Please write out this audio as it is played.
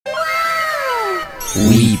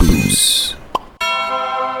Weeboos.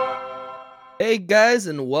 Hey guys,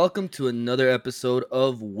 and welcome to another episode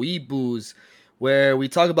of Weeboos, where we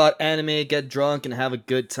talk about anime, get drunk, and have a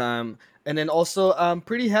good time. And then also, I'm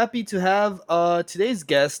pretty happy to have today's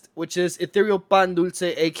guest, which is Ethereal Pan Dulce,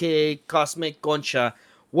 aka Cosmic Concha.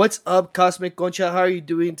 What's up, Cosmic Concha? How are you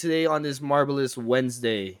doing today on this marvelous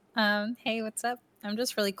Wednesday? Hey, what's up? I'm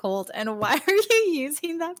just really cold. And why are you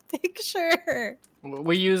using that picture?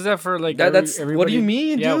 We use that for like That's everybody. what do you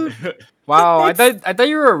mean, Yeah. dude? Wow, I thought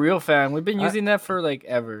you were a real fan. We've been using that for like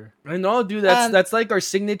ever. I know, dude. That's like our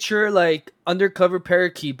signature, like undercover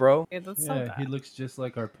parakeet, bro. Okay, that's so Yeah, bad. he looks just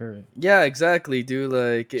like our parrot. Yeah, exactly, dude.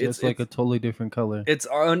 Like Just like a totally different color. it's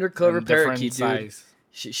our undercover And different parakeet, dude. size.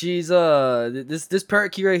 She's this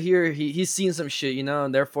parakeet right here. He's seen some shit,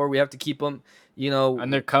 and therefore we have to keep him,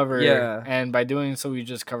 Undercover. Yeah. And by doing so, we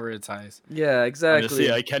just cover its eyes. Yeah, exactly.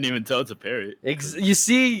 Honestly, I can't even tell it's a parrot. You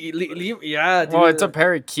see, yeah, dude. Well, it's a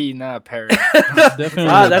parakeet, not a parrot. Definitely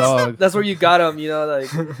a dog. That's where you got him. Like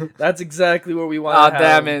that's exactly where we want. Oh,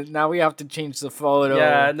 damn it. Now we have to change the photo.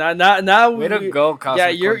 Yeah, now Way to go, Cosmic Yeah,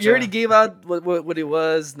 you Concha. already gave out what it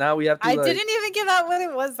was. Now we have to. I didn't even give out what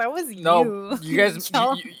it was. That was No, you guys,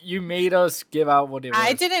 Y'all- you made us give out what it was.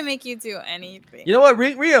 I didn't make you do anything. You know what?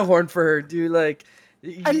 Ring a horn for her, dude. Like.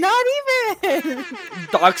 Not even.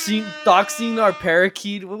 doxing our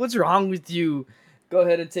parakeet. What's wrong with you? Go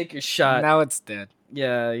ahead and take your shot. Now it's dead.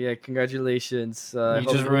 Yeah. Congratulations. You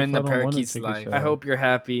just ruined the I don't wanna parakeet's take a life. shot. I hope you're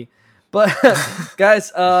happy. But guys,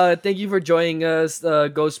 thank you for joining us,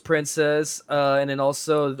 Ghost Princess, and then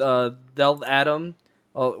also Delv Adam.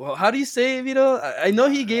 Oh, well, how do you say it, Vito? I know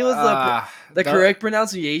he gave us the correct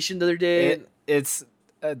pronunciation the other day. It's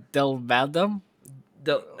Delvadam?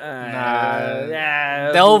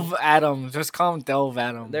 Yeah. Delve Adam. Just call him Delve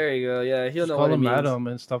Adam. There you go. Yeah, he'll Just know call what it him means. Adam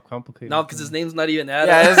and stop complicating. No, because his name's not even Adam.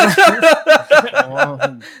 Yeah,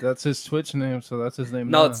 Well, that's his Twitch name, so that's his name.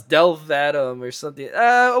 No, now. it's Delv Adam or something.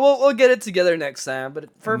 We'll get it together next time. But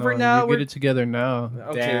for No, now, you we're get it together now.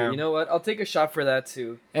 okay. Damn. You know what? I'll take a shot for that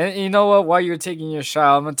too. And you know what? While you're taking your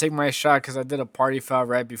shot, I'm gonna take my shot because I did a party foul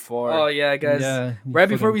right before. Oh yeah, guys. Yeah, you Right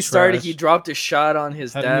before fucking we started, trash. he dropped a shot on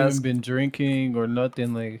his Hadn't even desk. been drinking or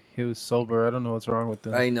nothing. Like he was sober. I don't know what's wrong with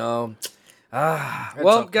him. I know. It's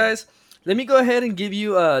Well, okay. guys, let me go ahead and give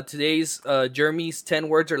you today's Jeremy's 10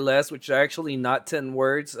 words or less, which are actually not 10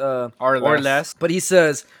 words Or less. But he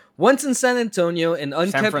says, once in San Antonio, an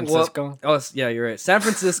unkept Francisco. yeah, you're right. San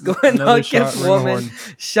Francisco, an Another unkept shot, ring a woman horn.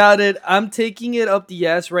 shouted, "I'm taking it up the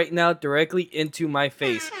ass right now, directly into my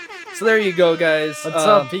face." So there you go, guys. What's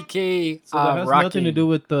up, PK? So that has Rocky. nothing to do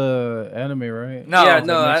with the anime, right? No. Yeah, that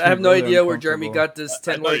no, makes I me have no really idea where Jeremy uncomfortable. got this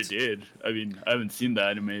I 10 thought it words. did. I mean, I haven't seen the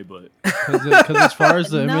anime, but Because as far as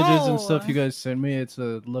the images and No. stuff you guys send me, it's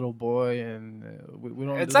a little boy, and we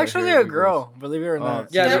don't. It's do that actually here a at Weeboos. girl, believe it or not.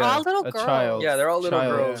 Yeah, they're yeah. all little A girls. child. Yeah, they're all little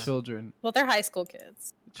Child, girls. Children. Well, they're high school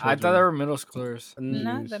kids. I thought they were middle schoolers. No,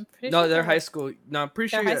 Mm. I'm pretty No, sure they're high school. No, I'm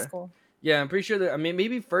pretty They're sure. high Yeah. school. Yeah, I'm pretty sure they're. I mean,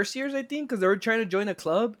 maybe first years. I think because they were trying to join a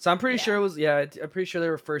club. So I'm pretty Yeah. sure it was. Yeah, I'm pretty sure they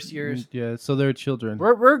were first years. Yeah, so they're children.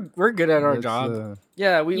 We're good at our That's, job.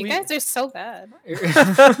 Yeah, You guys are so bad.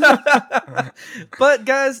 But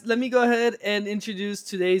guys, let me go ahead and introduce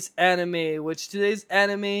today's anime. Which today's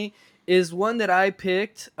anime is one that I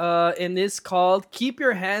picked. And it's called "Keep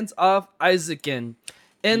Your Hands Off Eizouken."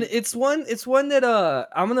 And it's one that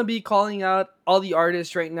I'm gonna be calling out all the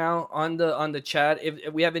artists right now on the chat.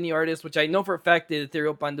 If we have any artists, which I know for a fact that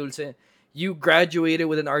Ethereal Pan Dulce, you graduated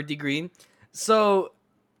with an art degree. So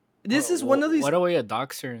this is one of these. What a way to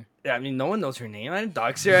dox her. I mean, no one knows her name. I didn't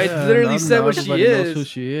dox her. I Yeah, literally now- said now what she everybody knows who is.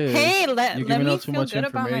 she is. Hey, You're let giving me out too feel much good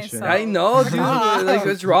about information. myself. I know, dude. Like,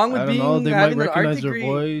 what's wrong with I don't being know. They might having an art recognize her degree?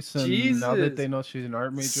 voice, and now Jesus. that they know she's an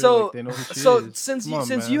art major, So, like, they know who she so is. since Come on,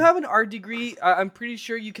 you man. have an art degree, I'm pretty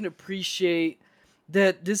sure you can appreciate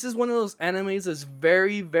that this is one of those animes that's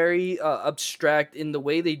very, very abstract in the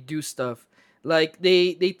way they do stuff. Like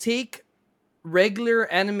they take regular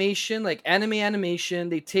animation, like anime animation.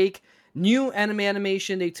 They take new anime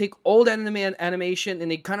animation. They take old animation,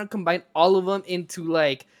 and they kind of combine all of them into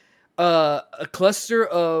like a cluster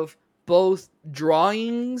of both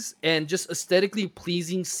drawings and just aesthetically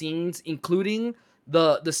pleasing scenes, including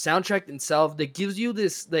the soundtrack itself that gives you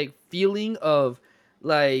this like feeling of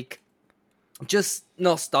like just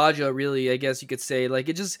nostalgia, really, I guess you could say. Like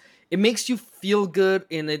it makes you feel good,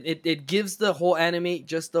 and it gives the whole anime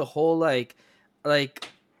just the whole like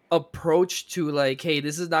approach to like, hey,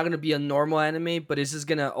 this is not gonna be a normal anime, but this is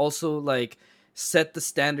gonna also like set the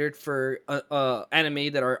standard for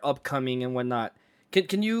anime that are upcoming and whatnot.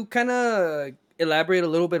 Can you kind of elaborate a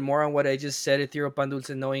little bit more on what I just said, Ethereal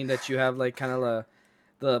Pandulce, knowing that you have like kind of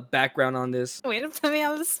the background on this. Way to put me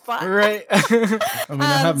on the spot. Right. I mean,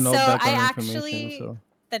 I have no So I background information, actually, so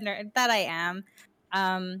the nerd that I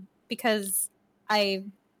am, because I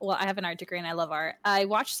I have an art degree and I love art. I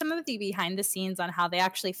watched some of the behind the scenes on how they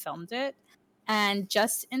actually filmed it, and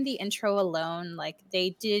just in the intro alone, like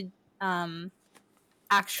they did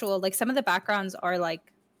actual, like some of the backgrounds are like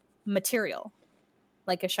material,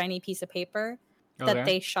 like a shiny piece of paper that Okay.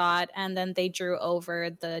 they shot, and then they drew over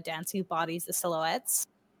the dancing bodies, the silhouettes.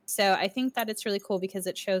 So I think that it's really cool because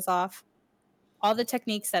it shows off all the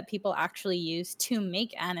techniques that people actually use to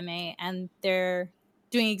make anime, and they're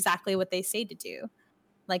doing exactly what they say to do.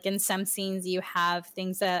 Like in some scenes you have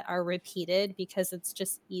things that are repeated because it's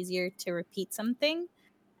just easier to repeat something,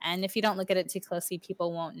 and if you don't look at it too closely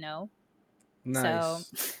people won't know. So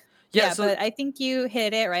Nice. Yeah, yeah, so but I think you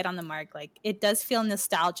hit it right on the mark. Like it does feel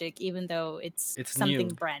nostalgic even though it's it's something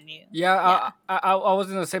new. brand new. Yeah, Yeah. I was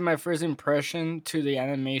gonna say my first impression to the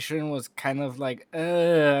animation was kind of like,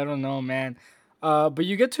 I don't know, man. But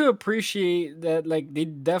you get to appreciate that, like, they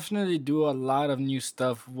definitely do a lot of new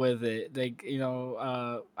stuff with it. Like,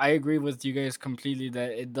 I agree with you guys completely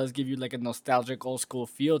that it does give you like a nostalgic old school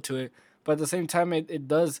feel to it. But at the same time, it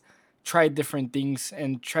does try different things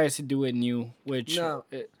and tries to do it new, which, No.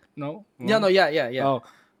 no? Yeah, no, yeah. Oh,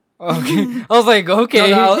 okay. I was like, okay.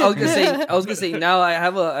 No, I was gonna say, now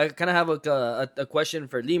I kind of have a question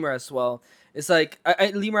for Lemur as well. It's like,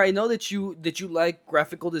 Lemur, I know that you like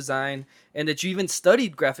graphical design and that you even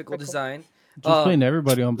studied graphical design. just putting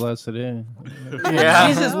everybody on blast today. Yeah.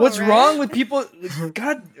 Jesus, what's wrong with people?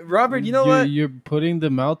 God, Robert, you know what? You're putting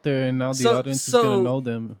them out there, and now the So audience is gonna so know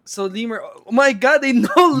them. so Lemur, oh my God, they know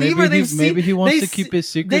Lemur. Maybe he wants they to keep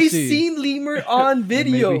his They secrecy. seen Lemur on And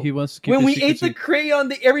video. maybe he wants to keep When his we ate the secrecy.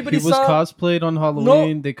 crayon, He everybody was saw. cosplayed on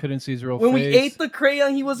Halloween. They couldn't see his real When we face. ate the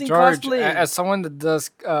crayon, he was in George, cosplay. as someone that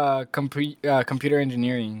does computer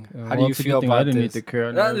engineering, how do Well, you it's a good feel thing I about didn't eat this? the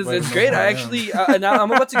crayon. No, Everybody it's knows great. who I am. actually now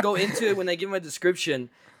I'm about to go into it when I give my description,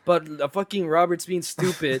 but fucking Robert's being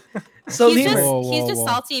stupid. So he's Lemur, just Whoa, he's whoa, just whoa.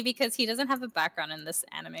 salty because he doesn't have a background in this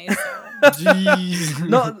anime. So Jeez.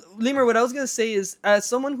 no, Lemur. What I was gonna say is, as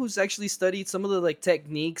someone who's actually studied some of the like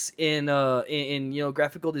techniques in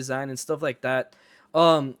graphical design and stuff like that,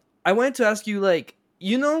 I wanted to ask you, like,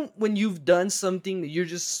 when you've done something that you're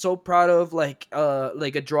just so proud of, like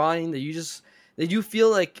a drawing that you feel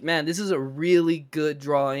like, man, this is a really good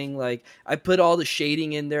drawing. Like, I put all the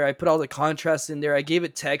shading in there, I put all the contrast in there, I gave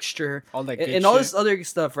it texture, All that and, good and all shit. this other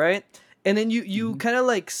stuff, right? And then you Mhm. kind of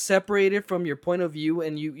like separate it from your point of view,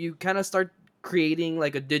 and you kind of start creating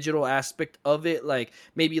like a digital aspect of it, like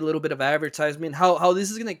maybe a little bit of advertisement, how this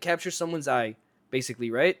is going to capture someone's eye, basically,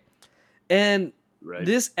 right? And Right.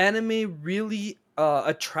 this anime really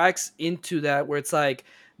attracts into that, where it's like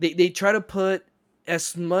they try to put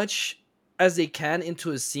as much as they can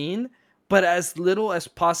into a scene, but as little as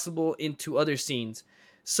possible into other scenes.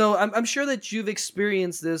 So I'm sure that you've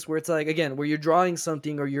experienced this, where it's like, again, where you're drawing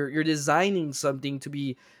something or you're designing something to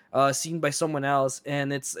be seen by someone else,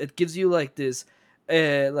 and it gives you like this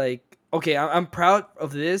like, okay, I'm proud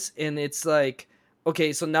of this, and it's like,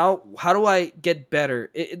 okay, so now how do I get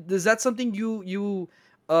better? Is that something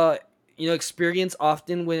uh experience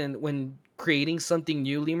often when creating something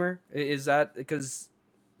new, Lemur? Is that because?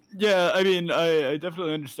 Yeah, I mean, I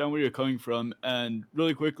definitely understand where you're coming from. And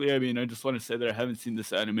really quickly, I mean, I just want to say that I haven't seen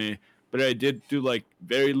this anime, but I did do like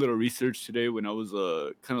very little research today when I was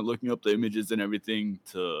kind of looking up the images and everything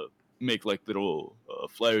to make like little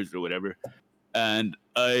flyers or whatever. And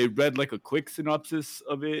I read like a quick synopsis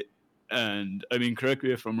of it. And I mean, correct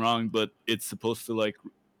me if I'm wrong, but it's supposed to like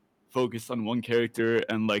focus on one character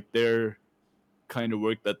and like their kind of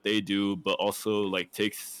work that they do, but also like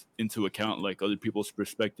takes into account like other people's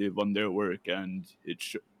perspective on their work, and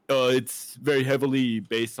it's very heavily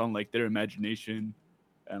based on like their imagination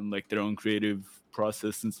and like their own creative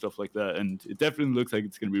process and stuff like that. And it definitely looks like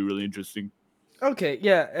it's gonna be really interesting. Okay,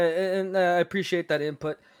 yeah, and I appreciate that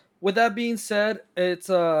input. With that being said, it's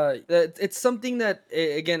something that,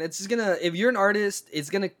 again, it's just gonna, if you're an artist, it's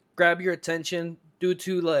gonna grab your attention due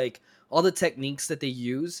to like all the techniques that they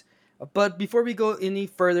use. But before we go any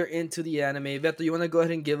further into the anime, Veto, you want to go ahead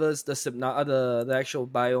and give us the actual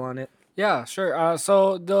bio on it? Yeah, sure.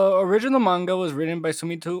 So the original manga was written by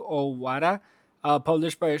Sumito Owada,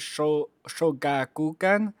 published by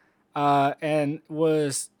Shogakukan, and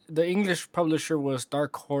was the English publisher was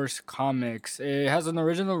Dark Horse Comics. It has an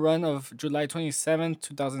original run of July 27th,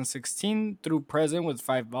 2016 through present with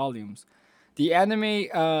 5 volumes. The anime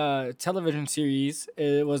television series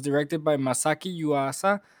was directed by Masaki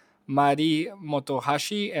Yuasa, Mari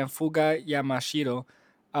Motohashi, and Fuga Yamashiro.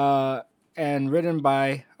 Uh, and written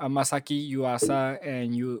by Masaki Yuasa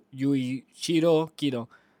and Yuichiro Kido.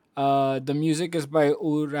 The music is by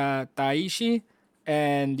Ura Taishi,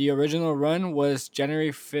 and the original run was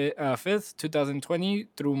January 5th, 2020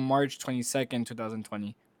 through March 22nd,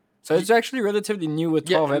 2020. So it's actually relatively new with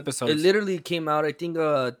 12 it episodes. literally came out, I think,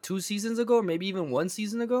 2 seasons ago, or maybe even 1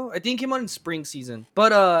 season ago. I think it came out in spring season.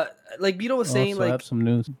 But like Vito was saying, Also, I like, have some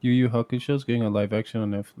news. Yu Yu Hakusho is getting a live action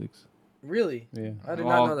on Netflix. really, Yeah. I did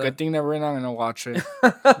not know that. Good thing that we're not gonna watch it.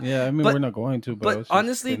 Yeah, I mean, But- we're not going to, but, I But was just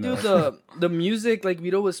honestly, saying dude, that. the music, like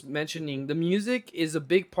Vito was mentioning, the music is a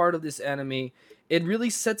big part of this anime. It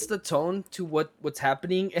really sets the tone to what's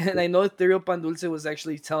happening. And I know Ethereal Pandulce was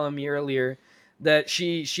actually telling me earlier that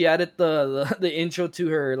she added the intro to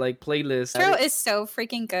her like playlist. Intro is so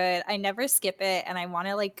freaking good. I never skip it, and I want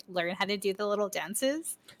to like learn how to do the little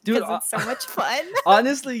dances Dude, because it's so much fun.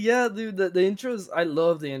 Honestly, yeah, dude, the intros, I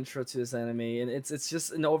love the intro to this anime, and it's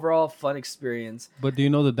just an overall fun experience. But do you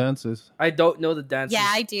know the dances? I don't know the dances. Yeah,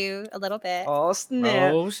 I do a little bit. Oh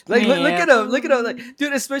snap! Oh, Like look at snap. look at him, like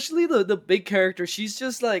dude. Especially the big character. She's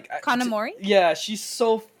just like Kanamori? Yeah, she's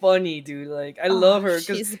so funny, dude. Like I Oh, love her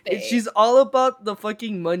because she's babe. she's all about the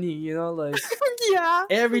fucking money. You know, like Yeah.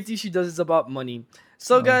 everything she does is about money.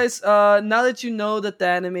 So Oh. guys, now that you know that the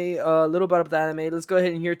anime, a little bit about the anime, let's go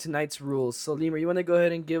ahead and hear tonight's rules. So Lemur, you want to go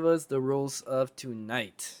ahead and give us the rules of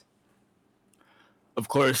tonight? Of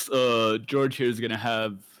course, George here is gonna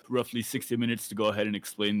have roughly 60 minutes to go ahead and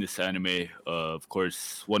explain this anime. Of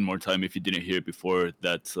course, one more time, if you didn't hear it before,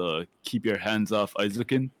 that's keep your hands off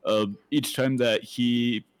Eizouken. Each time that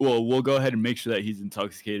we'll go ahead and make sure that he's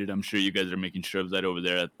intoxicated. I'm sure you guys are making sure of that over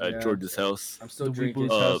there at Yeah. George's house. I'm still The drinking.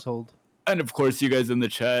 Weeboo's household. And of course, you guys in the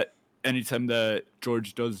chat, anytime that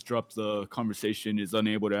George does drop the conversation, is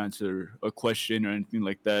unable to answer a question or anything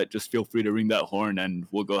like that, just feel free to ring that horn and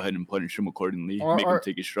we'll go ahead and punish him accordingly. Make him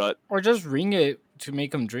take a shot. Or just ring it to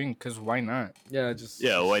make him drink, because why not? Yeah, just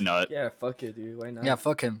Yeah, why not? Yeah, fuck it, dude. Why not? Yeah,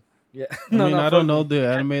 fuck him. Yeah. I mean, I don't fuck know me. the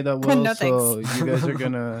anime that well, No, so thanks. you guys are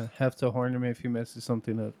gonna have to horn me if he messes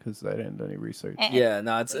something up because I didn't do any research. Yeah,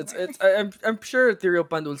 no, it's I'm sure Ethereal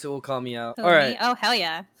Pandulce will call me out. Who, All right. me? Oh, hell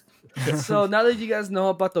yeah. So now that you guys know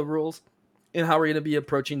about the rules and how we're gonna be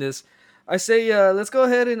approaching this, I say let's go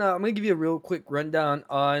ahead and I'm gonna give you a real quick rundown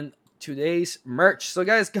on today's merch. So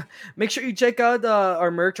guys, make sure you check out our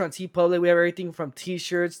merch on TeePublic. We have everything from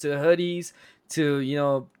t-shirts to hoodies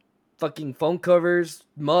to fucking phone covers,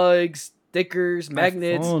 mugs, stickers,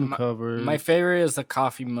 magnets. Phone cover. My favorite is the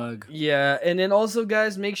coffee mug. Yeah, and then also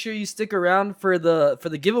guys, make sure you stick around for the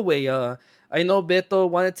giveaway. I know Beto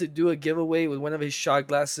wanted to do a giveaway with one of his shot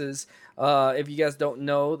glasses. If you guys don't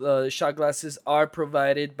know, the shot glasses are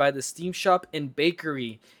provided by the Steam Shop and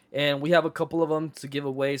Bakery, and we have a couple of them to give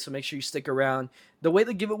away. So make sure you stick around. The way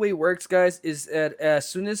the giveaway works, guys, is that as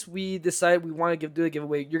soon as we decide we want to do a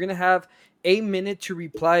giveaway, you're gonna have a minute to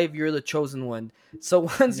reply if you're the chosen one. So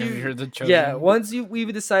once You're the chosen one. once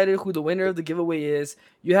we've decided who the winner of the giveaway is,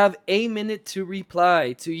 you have a minute to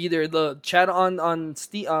reply to either the chat on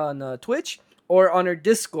Twitch or on our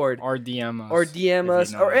Discord Or DM us. or DM if you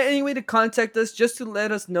us know or us. any way to contact us just to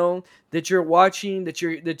let us know that you're watching, that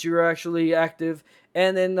you're actually active,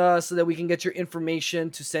 and then so that we can get your information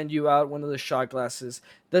to send you out one of the shot glasses.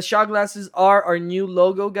 The shot glasses are our new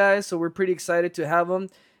logo, guys, so we're pretty excited to have them.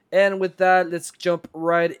 And with that, let's jump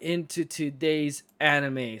right into today's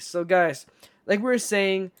anime. So guys, like we were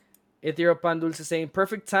saying, Ethereal Pandulce is saying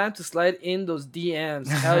perfect time to slide in those DMs.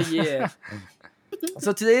 Hell yeah.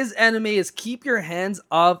 So today's anime is Keep Your Hands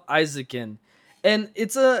Off Eizouken. And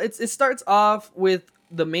it starts off with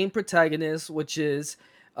the main protagonist, which is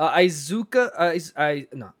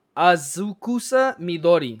Azukusa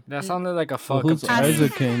Midori. That sounded like a So fuck who's up.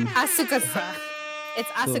 Eizouken? Asukasa. It's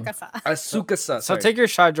Asukasa. Asukasa. So sorry. take your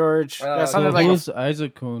shot, George. That So sounded like who's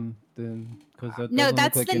Eizouken then? Because that No, doesn't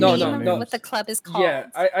that's look the like No, name no, of no. what the club is called. Yeah,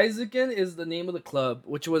 Eizouken is the name of the club,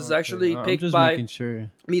 which was Okay, actually I'm picked just by making sure.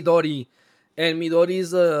 Midori. And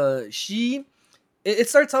Midori's it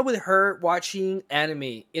starts out with her watching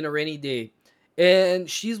anime in a rainy day. And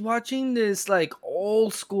she's watching this like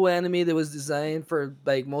old school anime that was designed for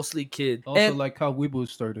like mostly kids. Also, And like how Weeble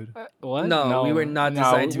started. what? No, we were not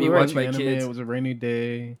designed to We be were watched watching by anime. kids. It was a rainy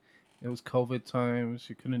day. It was COVID times.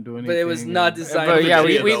 You couldn't do anything. But it was not and- designed But for yeah,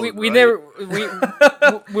 kids. we never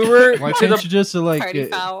we were Why to can't the you just like? Party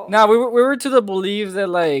foul. we were to the belief that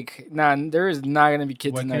like there is not gonna be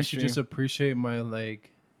kids Why in that can't you stream just appreciate my like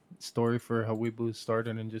story for how Weeble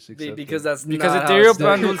started and just accept Because it? that's because not how Ethereal it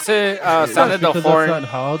started. Pandulce sounded the Because that's horn. not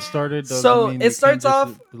how it started. Doesn't So, mean it you starts can't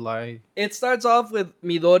just off- lie. It starts off with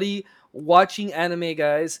Midori watching anime,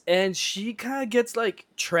 guys, and she kind of gets like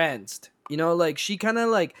tranced. Like she kind of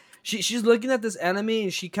like she's looking at this anime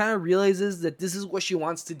and she kind of realizes that this is what she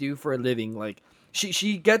wants to do for a living. Like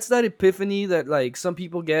she gets that epiphany that like some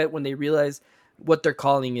people get when they realize what their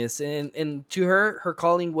calling is, and to her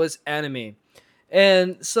calling was anime.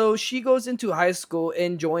 And so she goes into high school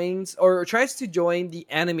and joins or tries to join the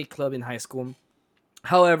anime club in high school.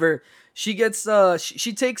 However, she gets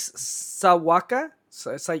she takes Sawaka,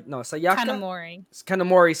 Sayaka, Kanamori.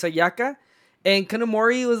 Kanamori Sayaka, and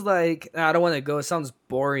Kanamori was like, "Nah, I don't want to go. It sounds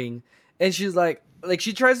boring." And she's like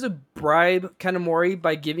she tries to bribe Kanamori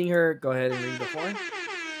by giving her. Go ahead and read the form.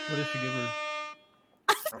 What did she give her?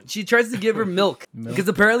 She tries to give her milk Milk? because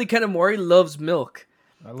apparently Kanamori loves milk.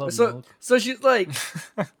 I love So milk. so she's like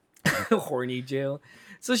horny jail.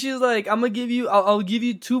 So she's like, I'm gonna give you, I'll give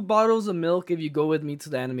you 2 bottles of milk if you go with me to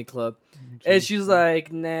the anime club. And she's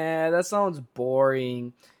like, nah, that sounds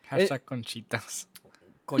boring. Hashtag Conchitas.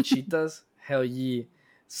 Conchitas, hell yeah.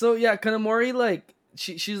 So yeah, Kanamori like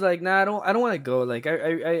she's like, nah, I don't want to go. Like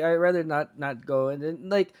I rather not go. And then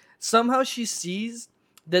like somehow she sees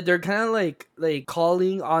that they're kind of like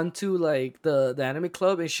calling onto like the anime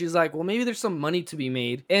club, and she's like, well, maybe there's some money to be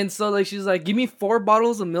made. And so like she's like, give me 4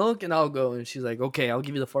 bottles of milk and I'll go. And she's like, okay, I'll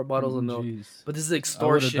give you the 4 bottles of milk, Jeez. but this is I would have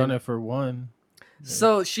extortion. done it for one.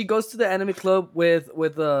 So she goes to the anime club with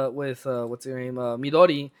what's her name,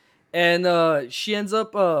 Midori, and she ends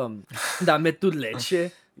up dame tu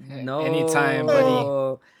leche. No, Anytime,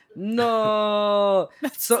 buddy. No.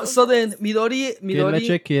 That's So then ¿Qué Midori.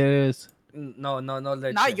 leche quieres? No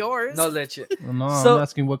leche. Not yours. No leche. No, So- I'm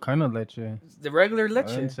asking what kind of leche. The regular I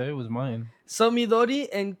didn't leche. say it was mine. So Midori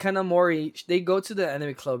and Kanamori, they go to the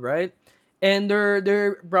anime club, right? And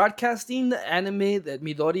they're broadcasting the anime that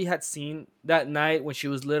Midori had seen that night when she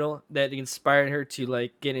was little that inspired her to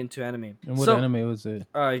like get into anime. And what So, anime was it?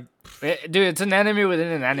 Dude, it's an anime within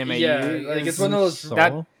an anime. Yeah, like it's one of those.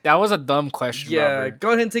 Saw? That was a dumb question, Yeah, Robert. go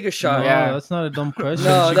ahead and take a shot. No, Yeah. that's not a dumb question.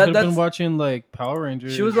 No, she that- could have been that's- watching like Power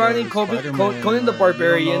Rangers. She was or writing Spider-Man, Conan the or-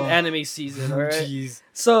 Barbarian you don't know. anime season, all right? Jeez.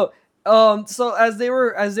 So as they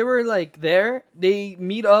were like there, they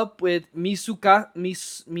meet up with Misusaki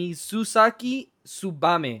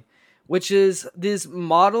Subame, which is this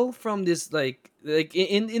model from this like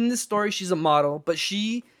in this story she's a model, but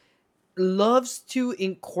she loves to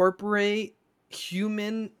incorporate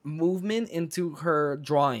human movement into her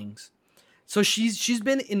drawings. So she's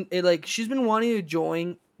been she's been wanting to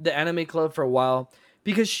join the anime club for a while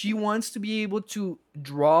because she wants to be able to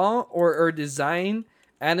draw or design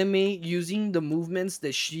anime using the movements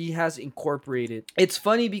that she has incorporated. It's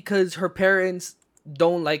funny because her parents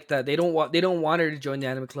don't like that. They don't want her to join the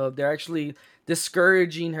anime club. They're actually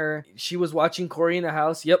discouraging her. She was watching Cory in the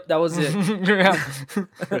House. Yep, that was it. Yeah.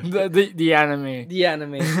 the anime. The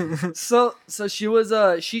anime. So she was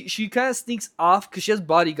she kind of sneaks off because she has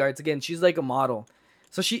bodyguards. Again, she's like a model.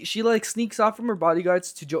 So she like sneaks off from her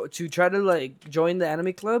bodyguards to try to like join the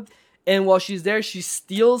anime club. And while she's there, she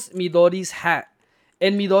steals Midori's hat.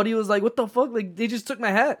 And Midori was like, "What the fuck? Like they just took my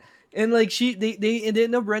hat." And like they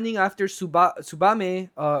end up running after Subame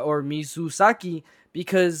or Mizusaki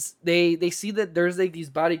because they see that there's like these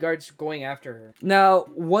bodyguards going after her. Now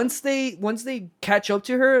once they catch up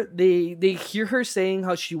to her, they hear her saying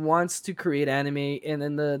how she wants to create anime, and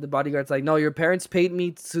then the bodyguard's like, "No, your parents paid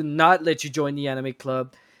me to not let you join the anime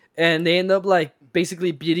club." And they end up like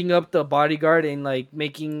basically beating up the bodyguard and like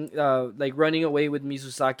making like running away with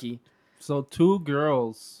Mizusaki. So 2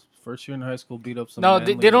 girls, first year in high school, beat up some. No,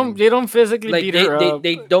 man they don't. lady. They don't physically Like beat her up.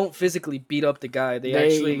 they don't physically beat up the guy. They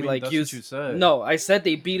actually I mean, like that's use. what you said. No, I said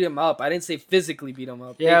they beat him up. I didn't say physically beat him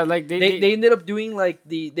up. Yeah, they, like they ended up doing like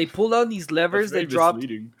they pulled out these levers. That's very They dropped.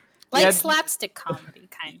 misleading. Like Yeah. slapstick comedy,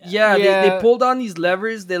 kind of. Yeah, They Yeah. pulled on these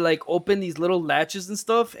levers. They like open these little latches and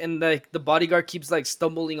stuff, and like the bodyguard keeps like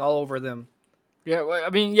stumbling all over them. Yeah, well, I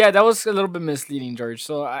mean, yeah, that was a little bit misleading, George.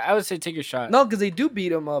 So I would say take a shot. No, because they do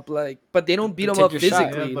beat him up, like, but they don't beat him Take up your shot.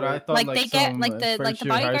 physically. Yeah, but I like- thought Like, like they get- some, like the first like the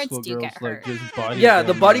year high bodyguards school do get girls, like, hurt. just body yeah, the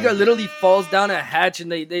slam bodyguard them. literally falls down a hatch,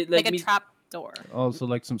 and they Like a me- trap door. Oh, so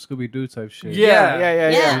like some Scooby Doo type shit. Yeah.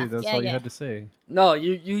 Yeah. Gee, that's all you yeah. had to say. No,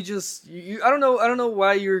 you just I don't know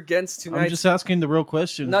why you're against I'm tonight's. just asking the real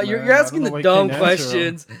questions. No, man. you're I don't asking know the why you dumb can't answer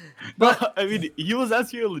 'em. questions. But I mean, he was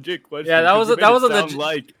asking a legit question. Yeah, that 'cause was he a- that made was it a sound legit-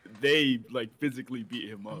 like they like physically beat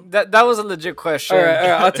him up. That was a legit question. all right,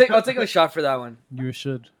 I'll take a shot for that one. You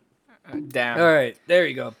should. Damn. All right, there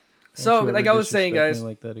you go. Don't So, you like ever I was saying, disrespect guys, me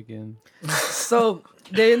like that again. so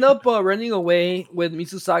they end up running away with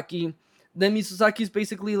Misusaki. Then Misusaki's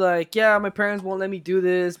basically like, yeah, my parents won't let me do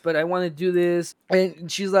this, but I want to do this. And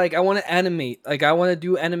she's like, I want to animate. Like, I want to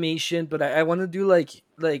do animation, but I want to do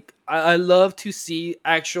I love to see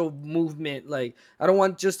actual movement. Like, I don't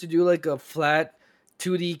want just to do like a flat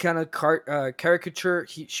 2D kind of caricature.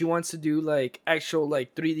 She wants to do like actual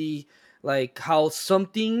like 3D, like how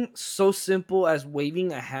something so simple as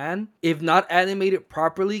waving a hand, if not animated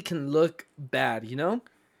properly, can look bad. You know?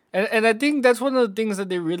 And I think that's one of the things that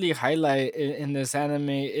they really highlight in this anime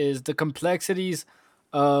is the complexities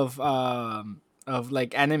of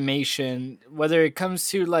like animation, whether it comes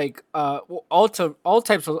to like all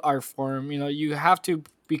types of art form. You know, you have to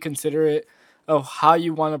be considerate of how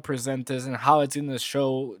you want to present this and how it's in the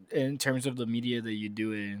show in terms of the media that you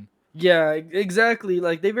do it in. Yeah, exactly.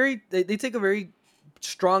 Like they take a very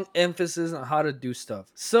strong emphasis on how to do stuff.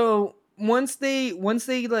 So once they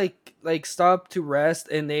like stop to rest,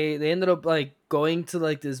 and they ended up like going to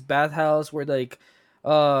like this bathhouse where like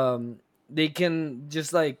um they can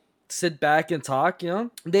just like sit back and talk, you know.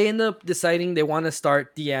 They end up deciding they want to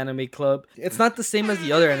start the anime club. It's not the same as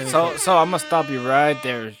the other anime So clubs. so I'm gonna stop you right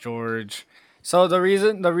there, George. So the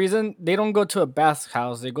reason they don't go to a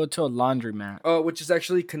bathhouse, they go to a laundromat. Which is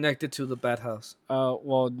actually connected to the bathhouse.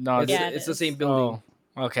 Well, no, It's Yeah, it it's the same is. building.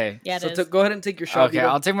 oh, okay. Yeah, it So is. go ahead and take your shot, Okay, Vito.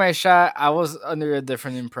 I'll take my shot. I was under a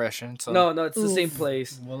different impression, so No, it's the same Oof.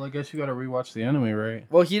 place. Well, I guess you gotta rewatch the anime, right?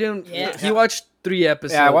 Well, he didn't. Yeah. He watched 3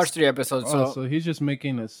 episodes. yeah, I watched 3 episodes. Oh, So so he's just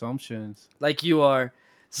making assumptions. like you are. No,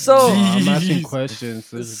 So I'm asking Jeez.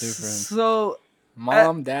 questions. There's a difference. so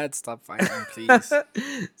mom, dad, stop fighting, please.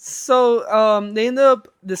 so they end up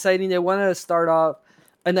deciding they want to start off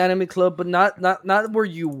an anime club, but not where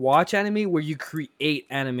you watch anime, where you create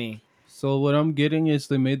anime. So what I'm getting is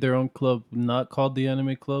they made their own club, not called the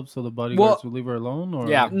Anime Club, so the bodyguards Well, will leave her alone, or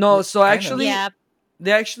Yeah. no. So Kind of. actually, Yeah.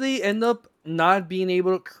 they actually end up not being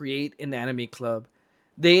able to create an anime club.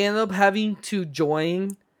 They end up having to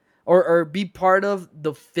join or be part of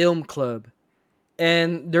the film club.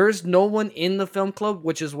 And there's no one in the film club,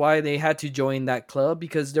 which is why they had to join that club,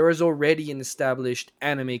 because there was already an established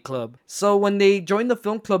anime club. So when they join the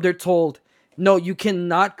film club, they're told, no, you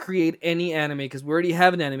cannot create any anime because we already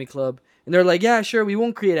have an anime club. And they're like, yeah, sure, we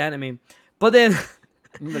won't create anime. But then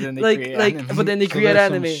But then they like create like but anime. then they so create there's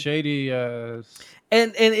some anime. shady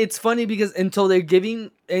And it's funny because until they're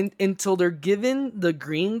given the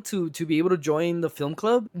green to be able to join the film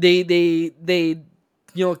club, they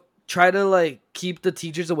try to like keep the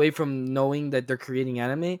teachers away from knowing that they're creating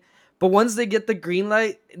anime. But once they get the green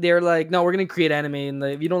light, they're like, no, we're gonna create anime, and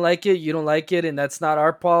if you don't like it, you don't like it, and that's not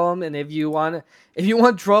our problem. And if you want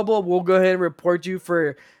trouble, we'll go ahead and report you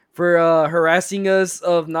for harassing us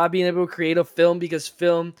of not being able to create a film, because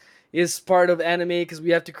film is part of anime, because we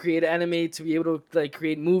have to create anime to be able to like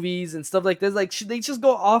create movies and stuff like this. Like they just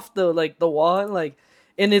go off the wall, like,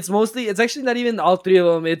 and it's actually not even all three of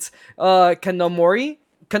them. It's Kanamori.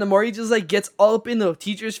 Kanamori just like gets all up in the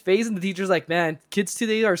teacher's face, and the teacher's like, man, kids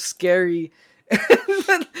today are scary.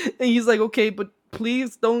 And he's like, okay, but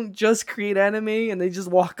please don't just create anime, and they just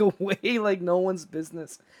walk away like no one's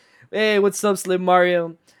business. Hey, what's up, Slim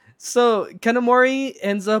Mario? So Kanamori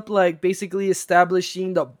ends up like basically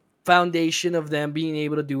establishing the foundation of them being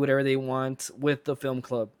able to do whatever they want with the film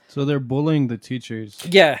club. So they're bullying the teachers.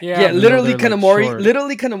 Yeah, Yeah, yeah. even though they're, like, short.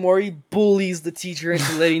 Literally Kanamori bullies the teacher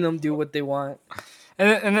into letting them do what they want.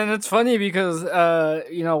 And then it's funny because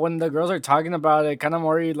when the girls are talking about it,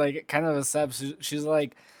 Kanamori like kind of accepts. She's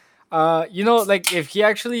like, like if he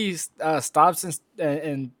actually stops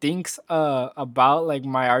and thinks about like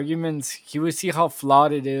my arguments, he would see how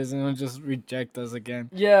flawed it is and would just reject us again.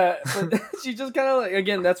 Yeah, but she just kind of like,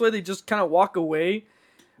 again, that's why they just kind of walk away.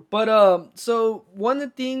 But so one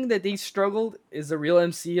thing that they struggled is the real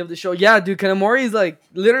MC of the show. Yeah, dude, Kanamori is like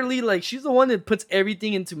literally like she's the one that puts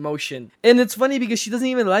everything into motion. And it's funny because she doesn't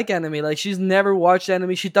even like anime. Like she's never watched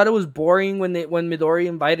anime. She thought it was boring when Midori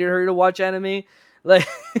invited her to watch anime. Like,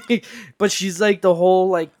 but she's like the whole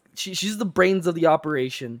like she's the brains of the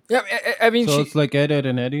operation. Yeah, I mean, So she it's like Ed, Ed,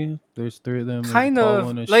 and Eddie. There's three of them. There's a kind tall of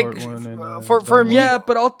one, a like short one, and for dumb me. one. Yeah,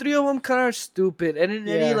 but all three of them kind of are stupid. And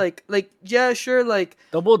Eddie, Yeah. like yeah, sure, like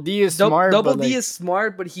Double D is smart. Double but, D like, is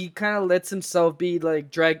smart, but he kind of lets himself be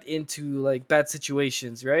like dragged into like bad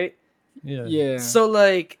situations, right? Yeah. yeah. So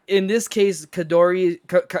like in this case, Kanamori.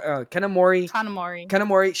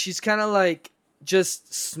 Kanamori, she's kind of like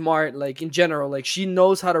just smart, like in general, like she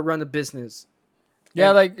knows how to run a business. Yeah,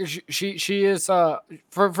 And- like she is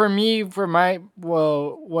for me, for my,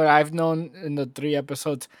 well, what I've known in the 3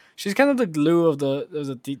 episodes, she's kind of the glue of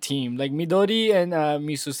the team. Like Midori and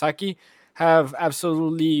Misusaki have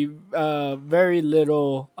absolutely very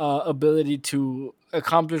little ability to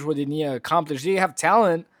accomplish what they need to accomplish. They have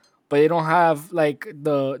talent, but they don't have like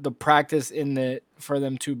the practice in it for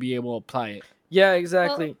them to be able to apply it. Yeah, Well,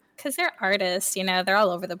 exactly. because they're artists, you know, they're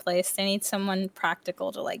all over the place. They need someone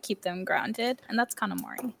practical to like keep them grounded, and that's kind of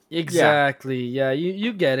Mori. Exactly. Yeah,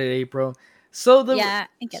 you get it, April. So Yeah,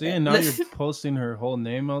 I get See, it. and now Let- you're posting her whole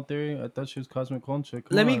name out there. I thought she was Cosmic Concha.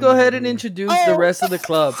 Come let me on, go ahead over and here. introduce the rest of the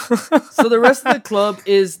club. So the rest of the club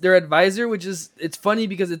is their advisor, which is it's funny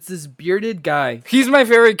because it's this bearded guy. He's my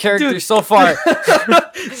favorite character Dude. so far.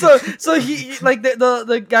 so he like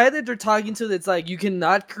the guy that they're talking to that's like you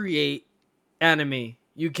cannot create anime.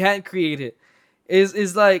 You can't create it.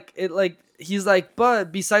 Is like it like he's like,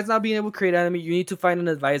 but besides not being able to create anime, you need to find an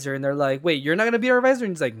advisor. And they're like, wait, you're not gonna be our advisor?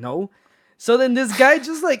 And he's like, no. So then this guy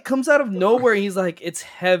just like comes out of nowhere and he's like, it's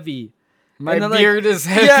heavy. My And then, like, beard is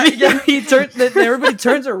heavy. Yeah. He turns. Everybody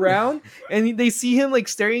turns around and they see him like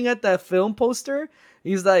staring at that film poster.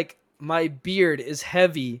 He's like, my beard is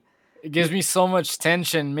heavy. It gives me so much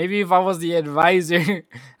tension. Maybe if I was the advisor,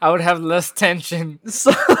 I would have less tension.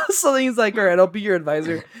 So then he's like, all right, I'll be your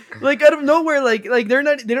advisor. Like out of nowhere, like they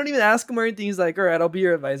don't even ask him or anything. He's like, all right, I'll be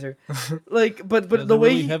your advisor. Like, but He has the a way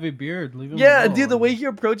really he, heavy beard. Leave him yeah, alone. dude, the way he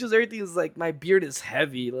approaches everything is like, my beard is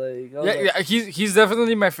heavy. Like, I was like, Yeah, he's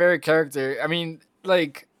definitely my favorite character. I mean,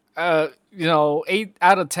 like, 8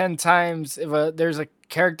 out of 10 times if there's a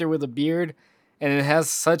character with a beard and it has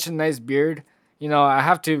such a nice beard, I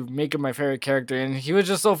have to make him my favorite character. And he was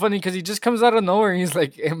just so funny because he just comes out of nowhere and he's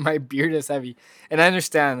like, my beard is heavy. And I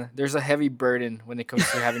understand there's a heavy burden when it comes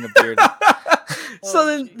to having a beard. So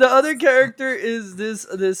then the other character is this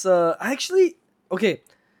actually okay.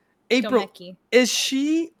 April, Domeki. is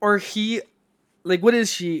she or he? Like, what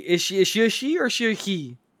is she? Is she a she or is she a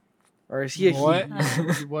he? Or is he a What? he?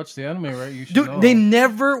 You watch the anime, right? You should Dude, know. they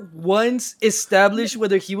never once established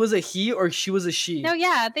whether he was a he or she was a she. No,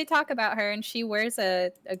 yeah, they talk about her, and she wears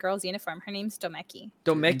a girl's uniform. Her name's Domeki.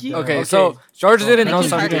 Domeki? Okay, so George didn't know Thank you,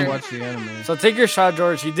 something. didn't Parker. watch the anime. So take your shot,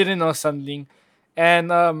 George. He didn't know something.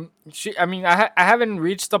 And I haven't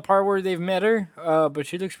reached the part where they've met her, but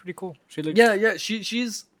she looks pretty cool. She looks Yeah.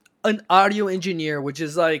 She's an audio engineer, which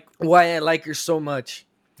is like why I like her so much.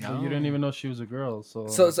 But you didn't even know she was a girl, so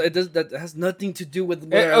So it does that has nothing to do with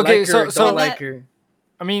whether okay, I like her or so don't that- like her.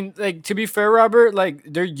 I mean, like, to be fair, Robert, like,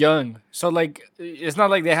 they're young, so like it's not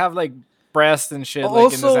like they have like breasts and shit. Like, in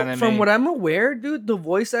this Also, anime. from what I'm aware, dude, the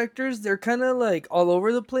voice actors they're kind of like all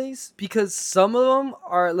over the place because some of them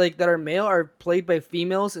are like that are male are played by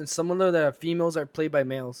females, and some of them that are females are played by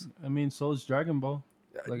males. I mean, so is Dragon Ball.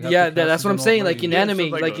 Like, half Yeah, the cast that's is what I'm an saying. old Like in lady. Yeah, it's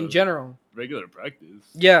anime, like like a- in general. Regular practice.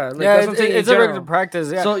 Yeah, like yeah, that's what I'm saying. it's in a general. regular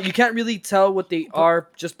practice. Yeah. So you can't really tell what they are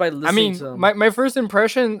just by listening I mean, to them. my first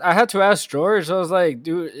impression, I had to ask George. I was like,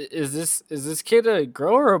 dude, is this kid a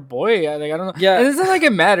girl or a boy? I don't know. Yeah. and it's not like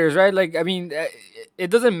it matters, right? Like, I mean, it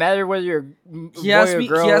doesn't matter whether you're he boy asked or me.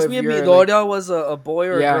 girl. He asked me if you're, Midoriya was a boy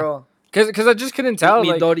or Yeah. a girl. because I just couldn't tell.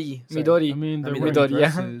 Like, Midori. sorry. Midori. I mean, they're I mean, wearing Midori,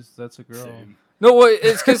 yeah. dresses. That's a girl. Same. No, well,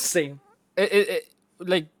 it's because Same. it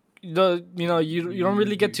like you don't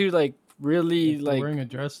really get to like really If they're like wearing a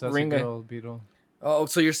dress, that's a ring a- girl, Beetle. Oh,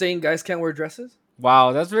 so you're saying guys can't wear dresses?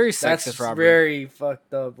 wow, that's very sexist, That's Robert. very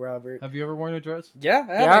fucked up, Robert. Have you ever worn a dress? Yeah,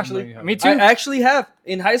 I have Yeah. actually. No, you Me haven't. too. I actually have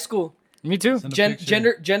in high school. Me too. Send a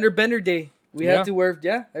picture. Gender bender day. We Yeah. had to wear.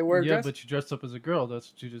 Yeah, I wore a Yeah, dress. but you dressed up as a girl.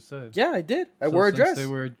 That's what you just said. Yeah, I did. I So wore a since dress. They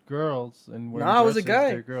were girls and wearing Nah, I was a dresses,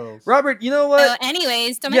 guy. They're girls. Robert, you know So, what?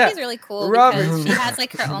 anyways, Domeki's Yeah, really cool Robert. because she has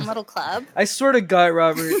like her own little club. I swear to God,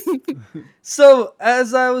 Robert. So,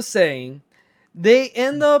 as I was saying, they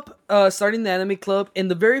end up starting the anime club,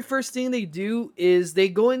 and the very first thing they do is they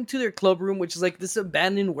go into their club room, which is like this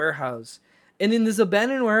abandoned warehouse. And in this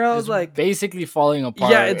abandoned warehouse, It's like basically falling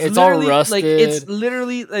apart. yeah, it's all literally, rusted. Like it's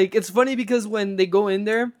literally like it's funny because when they go in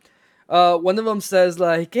there, one of them says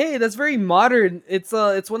like, "Hey, that's very modern. It's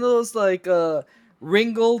one of those like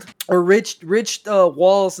wrinkled or rich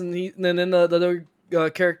walls." And then the other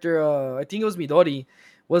character, I think it was Midori,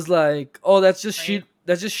 was like, "Oh, that's just Right.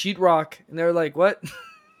 sheetrock." And they're like, "What?"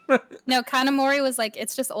 No, Kanamori was like,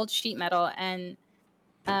 it's just old sheet metal, and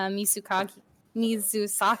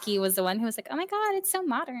Mizusaki was the one who was like, oh my god, it's so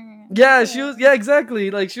modern. Yeah, she was. Yeah,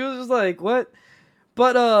 exactly. Like she was just like, "What?"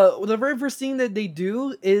 But the very first thing that they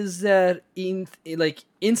do is that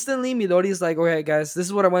instantly Midori is like, "Okay, guys, this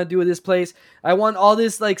is what I want to do with this place. I want all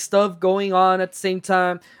this like stuff going on at the same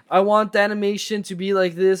time. I want the animation to be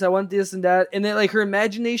like this. I want this and that." And then like her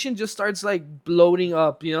imagination just starts like bloating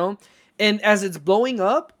up, you know. And as it's blowing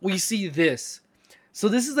up, we see this. So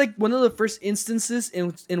this is like one of the first instances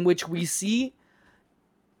in which we see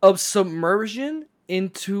of submersion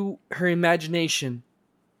into her imagination.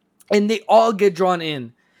 And they all get drawn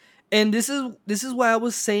in. And this is why I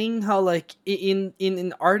was saying how like in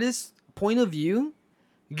an artist's point of view,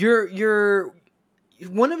 your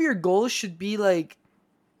one of your goals should be like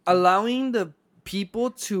allowing the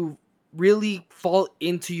people to really fall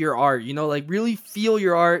into your art, like really feel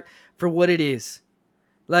your art for what it is.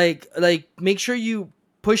 Like make sure you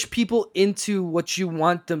push people into what you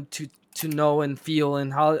want them to know and feel,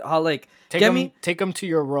 and how like get me. Take them to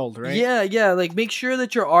your world, right? Yeah, like make sure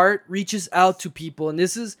that your art reaches out to people, and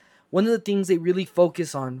this is one of the things they really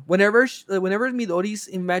focus on. Whenever Midori's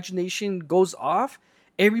imagination goes off,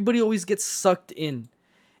 everybody always gets sucked in,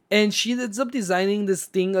 and she ends up designing this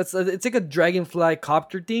thing it's like a dragonfly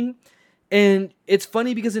copter thing. And it's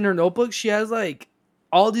funny because in her notebook she has like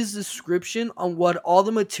all this description on what all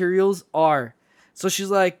the materials are. So she's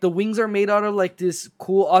like, the wings are made out of like this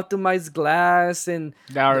cool optimized glass, and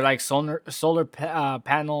There are like solar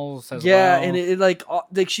panels as yeah, well. and it like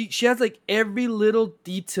she has like every little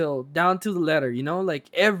detail down to the letter, like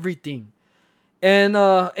everything. And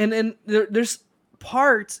there's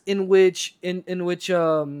parts in which what's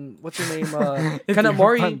her name, It's even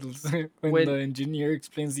Kanamori. fun when when the engineer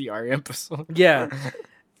explains the R episode. Yeah,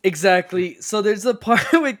 exactly. So there's a part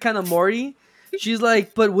with Kanamori. She's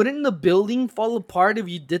like, but wouldn't the building fall apart if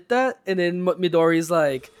you did that? And then Midori's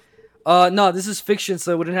like, no, this is fiction,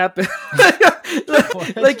 so it wouldn't happen.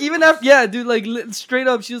 like even after, yeah, dude, like straight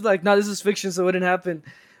up, she was like, no, this is fiction, so it wouldn't happen.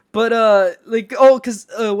 But like, oh, because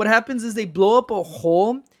what happens is they blow up a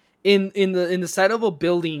hole in the side of a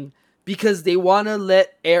building because they want to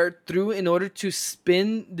let air through in order to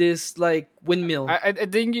spin this like windmill. I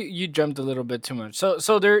think you jumped a little bit too much.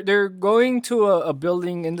 So they're going to a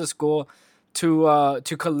building in the school to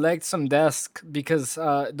collect some desks because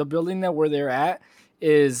the building that where they're at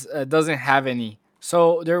is doesn't have any.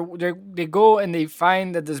 So they go and they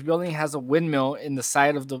find that this building has a windmill in the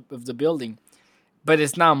side of the building, but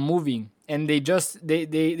it's not moving. And they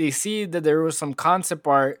see that there was some concept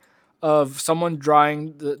art of someone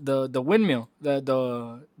drawing the windmill,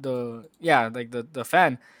 the yeah, like the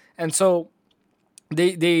fan. And so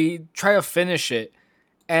they try to finish it,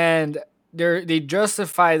 and they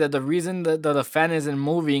justify that the reason that the fan isn't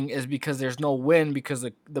moving is because there's no wind because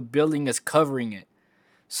the building is covering it.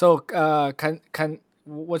 So can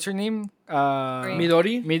what's her name?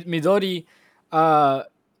 Midori? Midori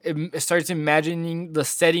starts imagining the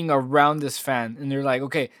setting around this fan, and they're like,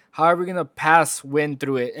 okay, how are we gonna pass wind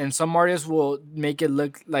through it? And some artists will make it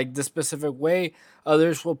look like this specific way.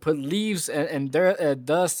 Others will put leaves and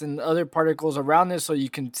dust and other particles around it so you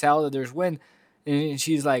can tell that there's wind. And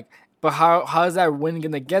she's like, but how is that wind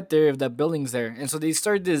gonna get there if that building's there? And so they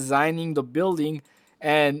start designing the building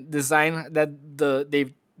and design that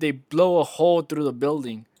they blow a hole through the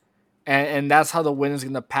building, and that's how the wind is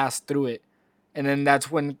gonna pass through it. And then that's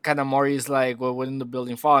when Kanamori is like, well, wouldn't the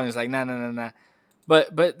building fall? And it's like, nah, nah, nah, nah. But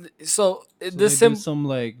so So this they do some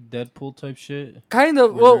like Deadpool type shit kind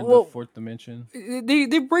of where they're in the well fourth dimension.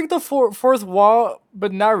 they break the fourth wall,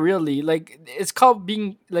 but not really. Like it's called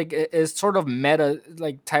being like a sort of meta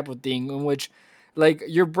like type of thing in which like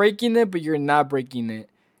you're breaking it, but you're not breaking it.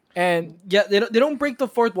 And Yeah, they don't break the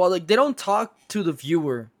fourth wall. Like they don't talk to the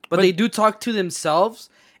viewer, but But- they do talk to themselves.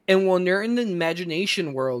 And when they're in the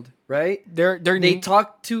imagination world, right? they're They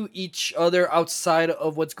talk to each other outside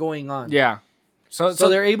of what's going on. yeah. So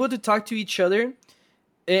they're able to talk to each other,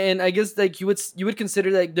 and I guess like you would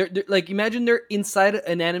consider like they're like, imagine they're inside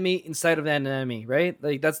an anime inside of an anime, right?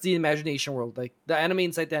 Like that's the imagination world, like the anime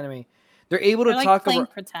inside the anime. They're able to They're like talk playing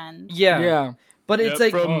about, pretend. yeah, yeah. but Yeah, it's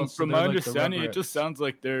like from Oh, so from they're my like the understanding, it Rugrats. just sounds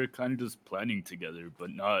like they're kind of just planning together, but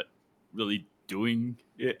not really doing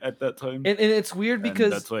it at that time, and it's weird and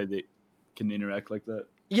because that's why they can interact like that.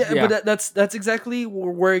 yeah, Yeah. but that's exactly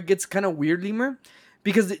where it gets kind of weird, Lemur,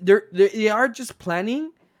 because they are just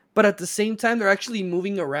planning, but at the same time they're actually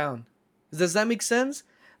moving around. Does that make sense?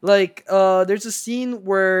 Like, there's a scene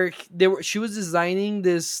where she was designing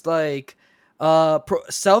this like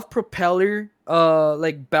self propeller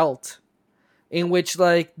like belt, in which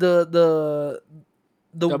like the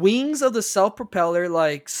Yep. wings of the self propeller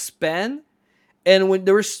like span, and when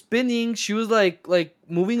they were spinning, she was like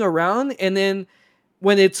moving around, and then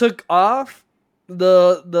when it took off,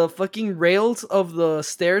 the fucking rails of the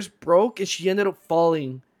stairs broke, and she ended up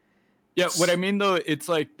falling. Yeah, what I mean though, it's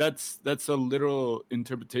like that's a literal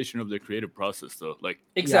interpretation of their creative process though. Like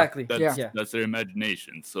Exactly. that's Yeah. that's their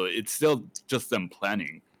imagination. So it's still just them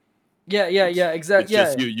planning. Yeah. It's Exactly. Yeah.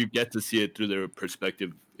 just you get to see it through their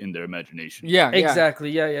perspective in their imagination. Yeah.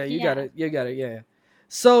 Exactly. Yeah. You got Yeah. it. You got it. Yeah.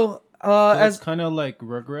 So, So it's as kind of like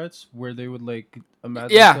Rugrats, where they would like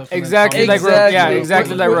imagine Yeah, stuff. And then exactly come like up with Exactly. yeah, a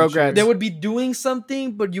exactly like plan. Rugrats. they would be doing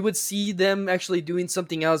something, but you would see them actually doing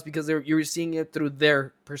something else because you were seeing it through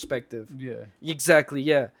their perspective. Yeah. Exactly.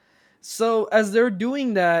 Yeah. So as they're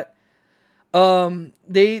doing that,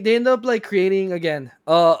 They end up like creating again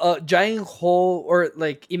a giant hole, or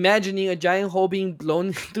like imagining a giant hole being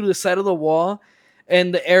blown through the side of the wall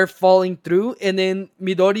and the air falling through, and then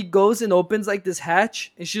Midori goes and opens like this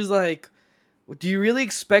hatch, and she's like, do you really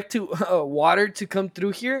expect to water to come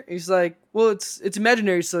through here? He's like, well, it's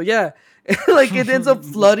imaginary, so yeah. Like it ends up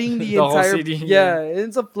flooding the The whole entire city, yeah, yeah. it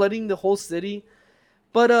ends up flooding the whole city.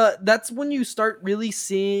 But that's when you start really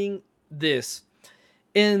seeing this.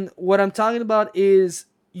 And what I'm talking about is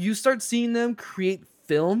you start seeing them create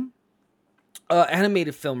film,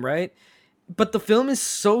 animated film, right? But the film is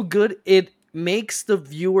so good, it makes the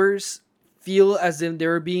viewers feel as if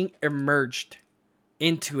they're being immersed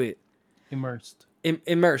into it. Immersed.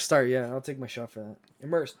 Immersed. Sorry, yeah, I'll take my shot for that.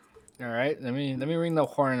 Immersed. All right, let me ring the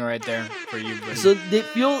horn right there for you, buddy. So they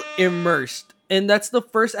feel immersed, and that's the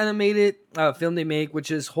first animated film they make, which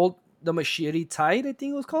is Hold the Machete Tight. I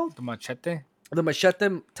think it was called The machete. the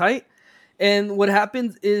Machete Tight. And what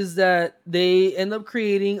happens is that they end up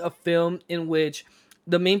creating a film in which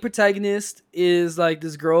the main protagonist is like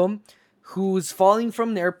this girl who's falling from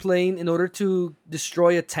an airplane in order to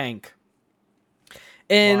destroy a tank.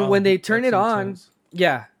 And Wow, when they turn that's it on, intense.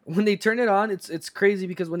 yeah, when they turn it on, it's crazy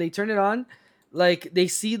because when they turn it on, like they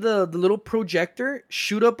see the little projector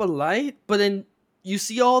shoot up a light, but then you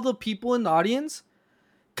see all the people in the audience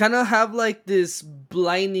kind of have like this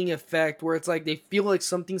blinding effect where it's like they feel like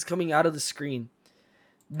something's coming out of the screen.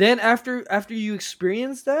 Then after you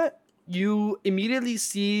experience that, you immediately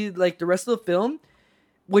see like the rest of the film,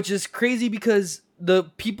 which is crazy because the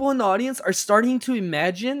people in the audience are starting to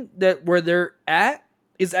imagine that where they're at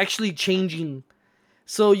is actually changing.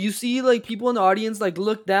 So you see like people in the audience like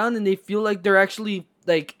look down and they feel like they're actually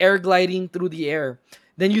like air gliding through the air.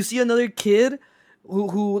 Then you see another kid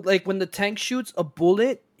who like when the tank shoots a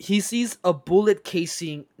bullet, he sees a bullet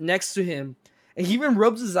casing next to him. And he even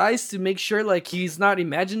rubs his eyes to make sure like he's not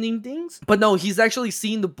imagining things. But no, he's actually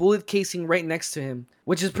seeing the bullet casing right next to him,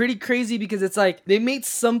 which is pretty crazy because it's like they made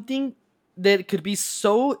something that could be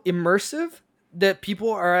so immersive that people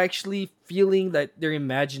are actually feeling that they're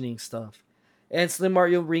imagining stuff. And Slim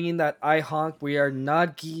Mario ringing that I honk. We are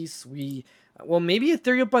not geese. Well, maybe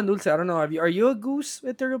Ethereal Pan Dulce. I don't know. Are you a goose,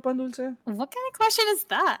 Ethereal Pan Dulce? What kind of question is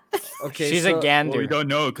that? Okay, She's so, a gander. Well, we don't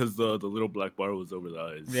know because the little black bar was over the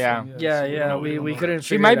eyes. Yeah. Yeah, we we don't couldn't. know. She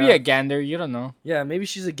figure might it be a out. gander. You don't know. Yeah, maybe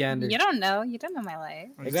she's a gander. You don't know. You don't know my life.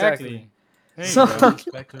 Exactly. There you So-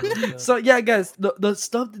 go. So yeah, guys, the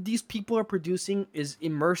stuff that these people are producing is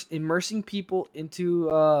immersing people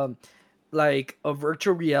into like a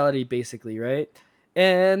virtual reality, basically, right?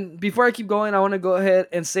 And before I keep going, I want to go ahead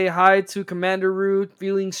and say hi to Commander Root,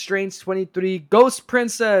 Feeling Strange 23, Ghost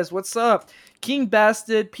Princess, what's up? King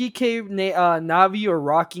Bastard, PK Navi, or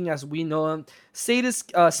Rocking as we know him,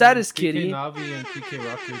 Saddest PK Kitty. Navi and PK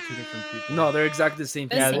Rocky are two different people. No, they're exactly the same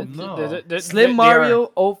The people. same No. Slim They are. Mario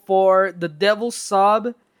 04, The Devil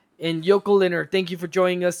Sob, and Yoko Linner. Thank you for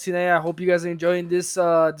joining us today. I hope you guys are enjoying this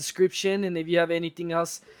description. And if you have anything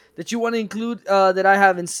else that you want to include that I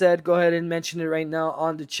haven't said, go ahead and mention it right now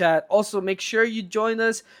on the chat. Also, make sure you join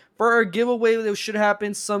us for our giveaway that should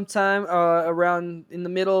happen sometime around in the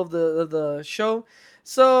middle of the show.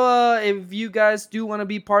 So if you guys do want to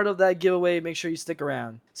be part of that giveaway, make sure you stick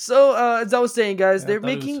around. So as I was saying, guys, Yeah, I they're thought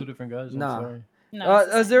it was making two different guys. Nah. I'm sorry. No,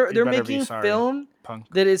 it's the as same. they're You better be making sorry. film Punk.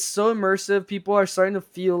 that is so immersive. People are starting to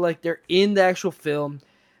feel like they're in the actual film.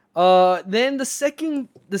 Then the second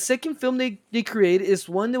film they created is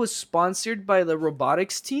one that was sponsored by the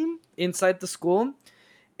robotics team inside the school,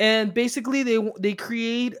 and basically they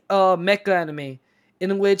create a mecha anime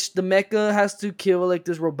in which the mecha has to kill like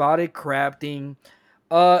this robotic crab thing.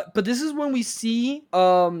 But this is when we see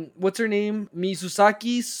what's her name,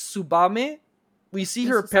 Mizusaki Subame. We see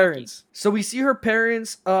her Mizusaki. parents. So we see her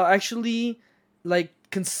parents actually like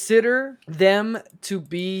consider them to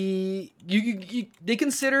be they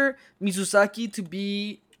consider Mizusaki to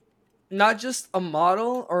be not just a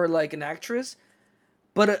model or like an actress,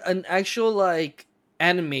 but an actual like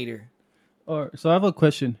animator. So I have a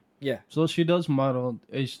question. Yeah. So she does model.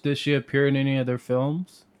 Does she appear in any other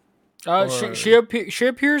films? She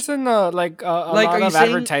appears in like a Like, lot are you of saying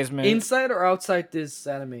advertisement. inside or outside this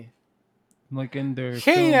anime? Like in their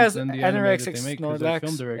Hey, films as and the anime that they anorexic make because they're Snorlax.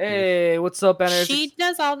 film directors. Hey, what's up, Anna? She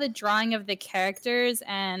does all the drawing of the characters,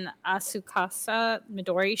 and Asukasa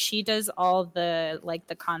Midori, she does all the like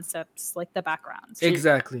the concepts, like the backgrounds.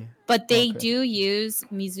 Exactly. But they Okay. do use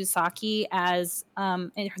Mizusaki as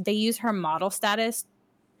and they use her model status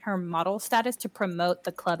to promote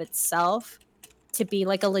the club itself to be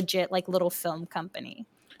like a legit like little film company.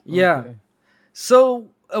 Yeah. Okay. So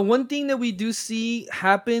one thing that we do see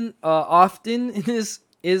happen often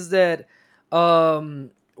is that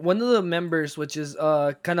one of the members, which is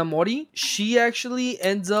Kanamori, she actually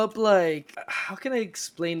ends up like, how can I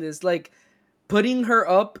explain this? Like putting her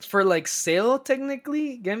up for like sale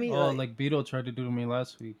technically. Get me? Oh, like Beetle tried to do to me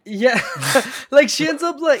last week. Yeah, like she ends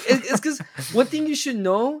up like it's because one thing you should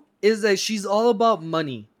know is that she's all about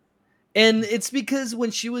money, and it's because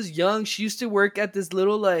when she was young, she used to work at this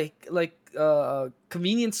little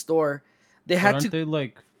convenience store. They But had aren't to. they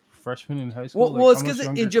like freshmen in high school? Well, Like, it's how because much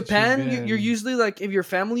younger in could she have Japan, you're been? usually like if your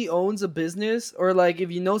family owns a business or like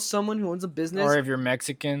if you know someone who owns a business, Or if you're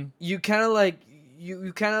Mexican, you kind of like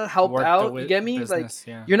you kind of help work the out. You get me? Like business.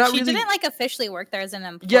 Yeah. you're not She really. didn't like officially work there as an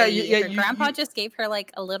employee. Yeah, Her grandpa just gave her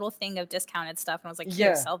like a little thing of discounted stuff and was like, "Here,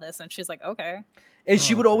 Yeah. sell this." And she's like, "Okay." And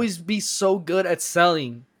she Oh, would okay. always be so good at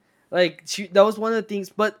selling. Like that was one of the things.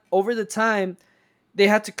 But over the time, they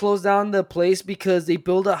had to close down the place because they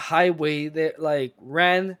built a highway that like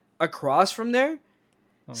ran across from there.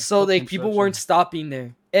 Oh, So fuck like people weren't construction. stopping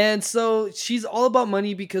there. And so she's all about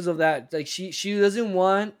money because of that. Like she doesn't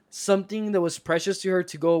want something that was precious to her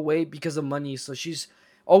to go away because of money. So she's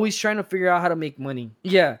always trying to figure out how to make money.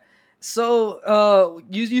 Yeah. So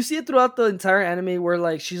you see it throughout the entire anime where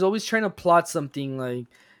like she's always trying to plot something, like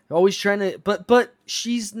always trying to but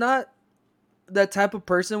she's not that type of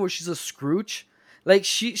person where she's a Scrooge. Like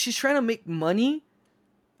she's trying to make money,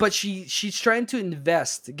 but she's trying to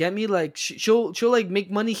invest. Get me? Like she'll like make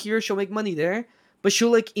money here, she'll make money there, but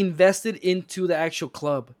she'll like invest it into the actual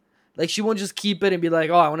club. Like she won't just keep it and be like,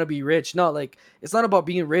 "Oh, I want to be rich." No, like it's not about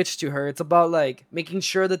being rich to her. It's about like making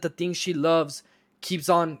sure that the thing she loves keeps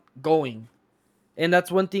on going. And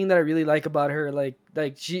that's one thing that I really like about her. Like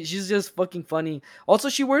she's just fucking funny. Also,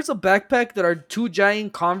 she wears a backpack that are two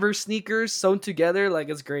giant Converse sneakers sewn together. Like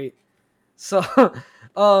it's great. So,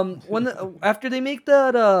 when after they make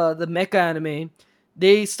the mecha anime,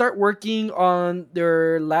 they start working on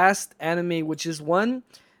their last anime, which is one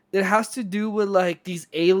that has to do with like these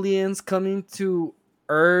aliens coming to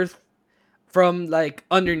Earth from like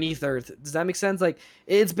underneath Earth. Does that make sense? Like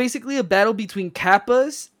it's basically a battle between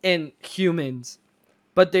kappas and humans,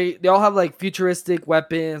 but they all have like futuristic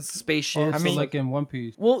weapons, Oh, spaceships. so mean- like in One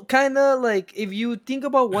Piece. Well, kind of like if you think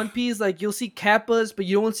about One Piece, like you'll see kappas, but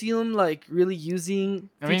you don't see them like really using.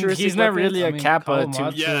 I mean, futuristic he's not weapons. really a kappa. Kawamatsu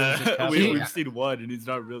is a Yeah, kappa. we've seen one, and he's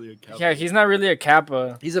not really a kappa. Yeah, he's not really a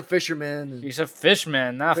kappa. He's a fisherman. He's a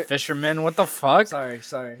fishman, not Fi- fisherman. What the fuck? Sorry.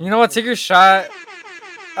 You know what? Take your shot.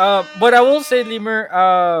 What I will say,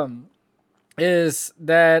 Lemur, is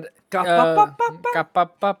that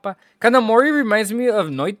Kanamori reminds me of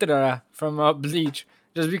Noitra from Bleach,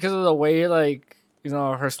 just because of the way like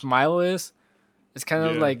her smile is. It's kind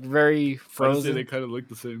of Yeah. like very Honestly, they frozen. kind of look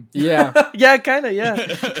the same. Yeah, Yeah, kind of. Yeah.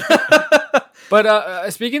 but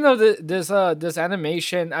speaking of this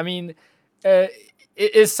animation, I mean,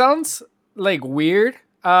 it sounds like weird.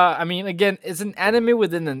 I mean, again, it's an anime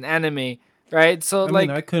within an anime, right? So I like,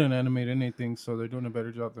 mean, I couldn't animate anything, so they're doing a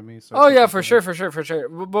better job than me. So oh it's yeah, okay for them. sure.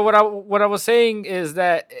 But what I was saying is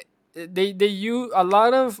that they use a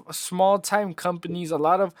lot of small time companies, a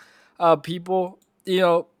lot of people,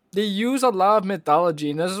 they use a lot of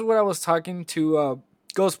mythology, and this is what I was talking to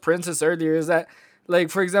Ghost Princess earlier. Is that like,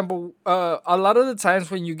 for example, a lot of the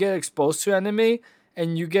times when you get exposed to anime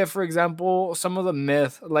and you get, for example, some of the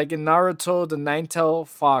myth, like in Naruto, the nine-tailed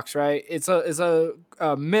fox, right? It's a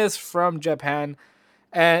myth from Japan,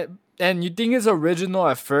 and you think it's original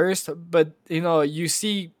at first, but you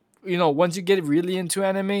see, once you get really into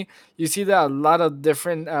anime, you see that a lot of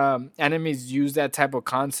different animes use that type of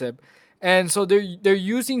concept, and so they're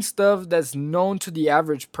using stuff that's known to the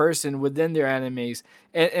average person within their animes,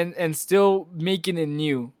 and still making it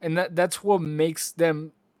new, and that's what makes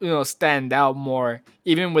them stand out more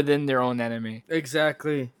even within their own anime.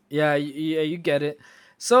 Exactly. Yeah. Yeah. You get it.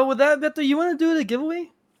 So with that, Beto, you want to do the giveaway?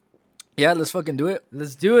 Yeah, let's fucking do it.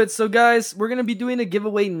 Let's do it. So, guys, we're gonna be doing a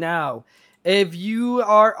giveaway now. If you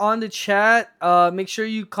are on the chat, make sure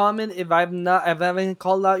you comment. If I haven't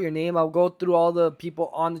called out your name, I'll go through all the people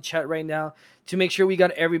on the chat right now to make sure we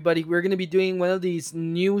got everybody. We're gonna be doing one of these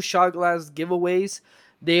new shot glass giveaways.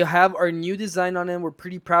 They have our new design on them. We're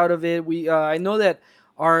pretty proud of it. I know that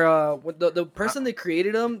our the person that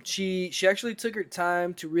created them, she actually took her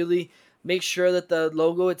time to really make sure that the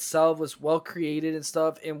logo itself was well created and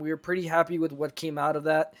stuff, and we were pretty happy with what came out of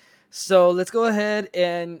that. So let's go ahead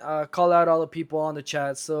and call out all the people on the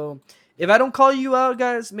chat. So if I don't call you out,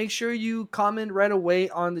 guys, make sure you comment right away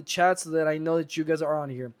on the chat so that I know that you guys are on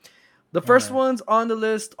here. The first ones on the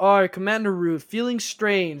list are Commander Root, Feeling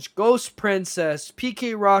Strange, Ghost Princess,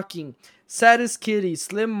 PK Rocking, Saddest Kitty,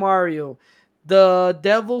 Slim Mario, The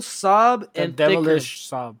Devil Sob, The and devilish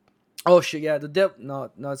sob. Thicker. Oh shit, yeah, the devil. No,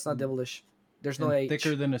 it's not devilish. There's no And H.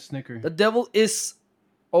 thicker than a Snicker. The devil is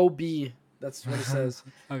OB. That's what it says.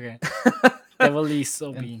 Okay. Devil is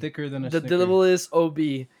so And bean. thicker than a The Snicker. devil is OB.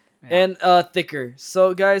 Yeah. And thicker.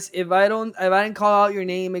 So guys, if I didn't call out your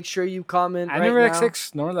name, make sure you comment I right never now.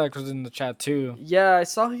 XX Snorlax was in the chat too. Yeah, I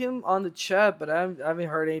saw him on the chat, but I haven't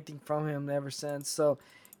heard anything from him ever since. So,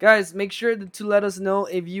 guys, make sure to let us know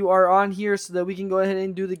if you are on here so that we can go ahead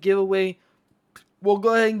and do the giveaway. We'll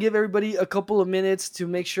go ahead and give everybody a couple of minutes to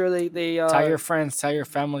make sure they Tell your friends, tell your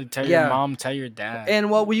family, tell yeah. your mom, tell your dad.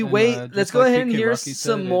 And while we And, wait, let's just go like ahead and PK hear Rocky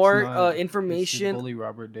some said, more it's not- It's information. Bully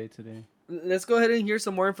Robert Day today. Let's go ahead and hear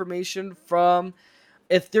some more information from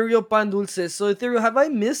Ethereal Pan Dulce. So, Ethereal, have I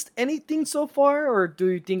missed anything so far, or do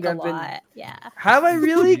you think A I've been? lot, yeah. Have I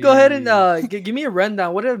really? Go ahead and give me a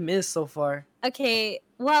rundown. What have I missed so far? Okay,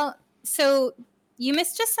 well, so you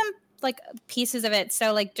missed just some like pieces of it.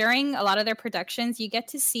 So like during a lot of their productions, you get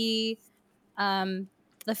to see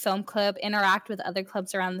the film club interact with other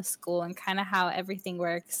clubs around the school and kind of how everything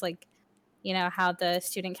works. Like, you know, how the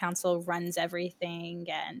student council runs everything,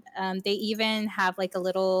 and they even have like a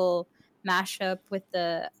little mashup with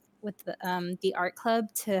the art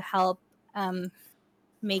club to help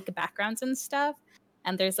make backgrounds and stuff.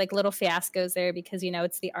 And there's like little fiascos there because you know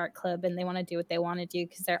it's the art club and they want to do what they want to do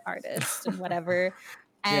because they're artists and whatever.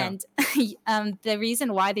 Yeah. And the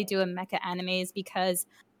reason why they do a mecha anime is because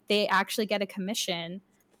they actually get a commission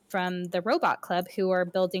from the robot club who are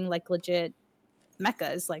building like legit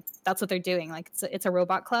mechas. Like that's what they're doing. Like it's a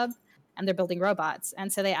robot club and they're building robots.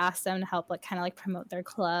 And so they ask them to help like kind of like promote their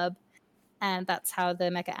club. And that's how the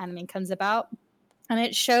mecha anime comes about. And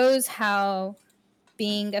it shows how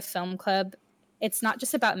being a film club, it's not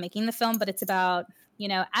just about making the film, but it's about, you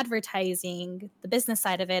know, advertising, the business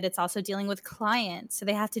side of it. It's also dealing with clients. So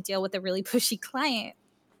they have to deal with a really pushy client.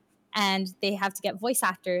 And they have to get voice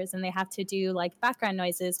actors and they have to do like background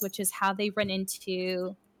noises, which is how they run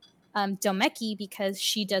into Domeki because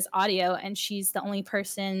she does audio and she's the only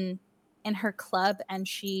person in her club. And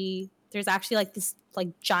there's actually like this like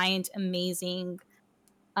giant, amazing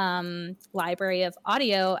library of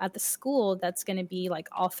audio at the school that's going to be like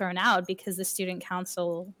all thrown out because the student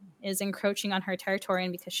council is encroaching on her territory,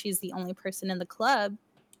 and because she's the only person in the club,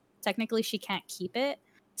 technically she can't keep it.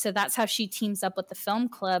 So that's how she teams up with the film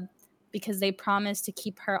club, because they promise to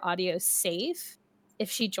keep her audio safe if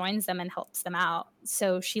she joins them and helps them out.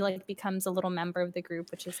 So she like becomes a little member of the group,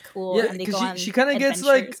 which is cool. Yeah, And they go on because she kind of gets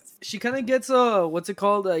like adventures. what's it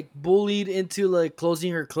called, like bullied into like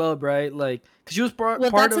closing her club, right? Like because she was part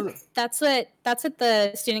of. That's what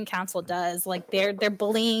the student council does. Like they're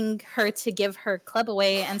bullying her to give her club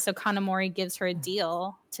away, and so Kanamori gives her a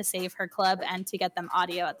deal to save her club and to get them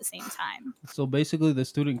audio at the same time. So basically, the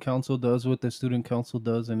student council does what the student council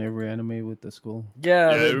does in every anime with the school.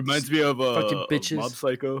 Yeah, Yeah, it reminds me of fucking Mob bitches.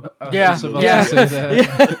 Psycho. Yeah,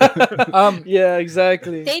 yeah. Yeah,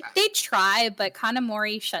 exactly. They try, but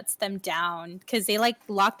Kanamori shuts them down because they like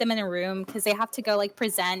lock them in a room because they have to go like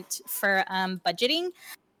present for budgeting,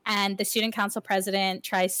 and the student council president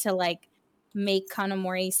tries to like make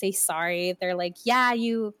Kanamori say sorry. They're like, "Yeah,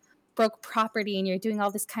 you broke property and you're doing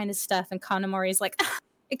all this kind of stuff," and Kanamori's like,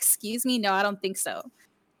 "Excuse me, no, I don't think so,"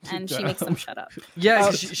 and she makes them shut up.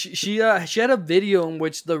 Yeah, she had a video in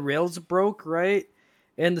which the rails broke, right?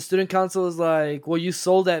 And the student council was like, "Well, you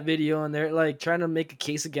sold that video," and they're like trying to make a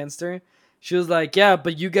case against her. She was like, "Yeah,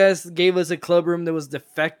 but you guys gave us a club room that was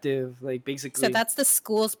defective, like basically." So that's the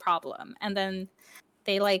school's problem, and then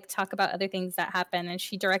they like talk about other things that happen, and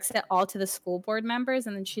she directs it all to the school board members,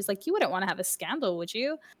 and then she's like, "You wouldn't want to have a scandal, would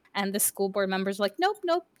you?" And the school board members are like, "Nope,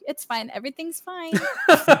 it's fine, everything's fine."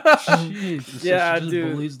 Jeez, Yeah, so she just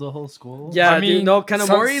dude. bullies the whole school. Yeah, I mean, dude. No,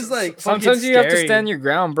 Kanamori's like sometimes you have to stand your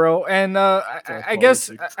ground, bro. And all I guess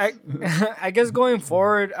politics. I guess going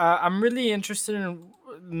forward, I'm really interested in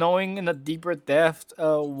knowing in a deeper depth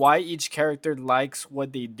why each character likes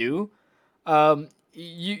what they do.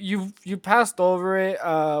 You passed over it,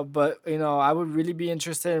 but you know I would really be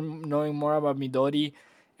interested in knowing more about Midori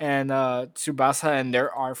and Tsubasa and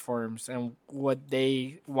their art forms and what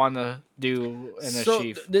they want to do and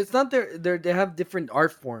achieve. It's not they have different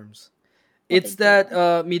art forms. Well, It's they that do.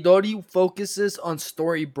 Midori focuses on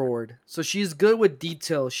storyboard, so she's good with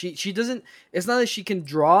detail. She doesn't. It's not that she can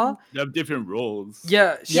draw. They have different roles.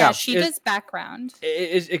 Yeah, Yeah, she does background,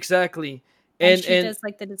 exactly, and she does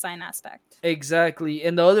like the design aspect exactly,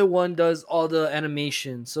 and the other one does all the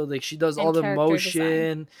animation. So like she does all and the character design.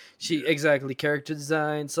 motion. She exactly character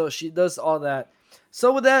design. So she does all that.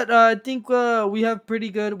 So with that, I think we have pretty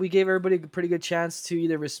good. We gave everybody a pretty good chance to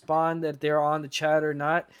either respond that they're on the chat or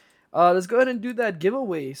not. Let's go ahead and do that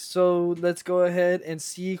giveaway. So let's go ahead and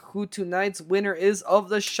see who tonight's winner is of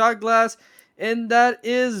the shot glass. and that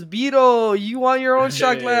is Beetle. You want your own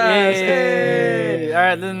shot glass. Yay. Hey. All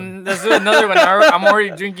right, then let's do another one. I'm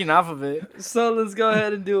already drinking off of it. So let's go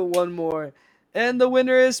ahead and do it one more. And the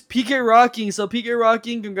winner is PK Rocking. So PK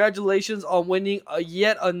Rocking, congratulations on winning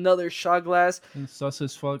yet another shot glass. And sus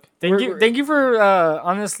as fuck. Thank you for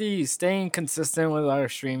honestly staying consistent with our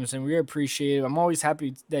streams, and we appreciate it. I'm always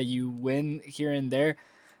happy that you win here and there,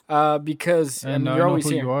 because And I you're know always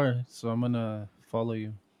who here. you are, so I'm gonna follow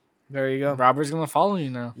you. There you go. Robert's gonna follow you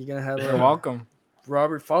now. You're gonna have You're welcome.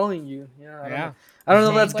 Robert following you. Yeah. I don't know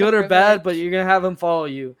if that's What a good or bad, privilege. but you're gonna have him follow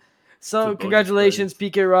you. So It's a bonus congratulations, prize.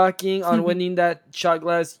 PK Rocking, on winning that shot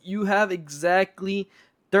glass. You have exactly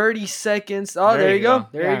 30 seconds. Oh, there you go.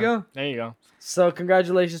 There Yeah, you go. There you go. So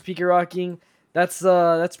congratulations, PK Rocking. That's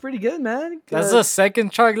pretty good, man. That's the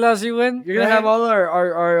second shot glass you win. You're gonna have all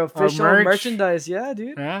our official merch. merchandise, yeah,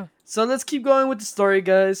 dude. Yeah. So let's keep going with the story,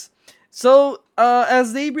 guys. So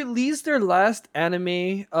as they release their last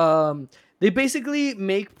anime, they basically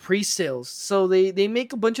make pre-sales. So they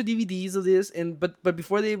make a bunch of DVDs of this, and but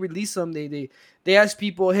before they release them, they ask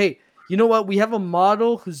people, hey, you know what? We have a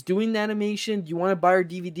model who's doing the animation. Do you want to buy our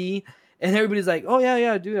DVD? And everybody's like, oh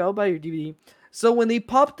yeah, dude, I'll buy your DVD. So when they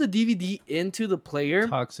pop the DVD into the player,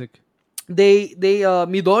 Toxic. they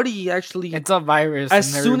Midori actually It's a virus.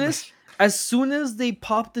 as and soon everybody- as soon as they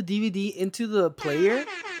pop the DVD into the player,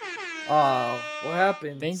 what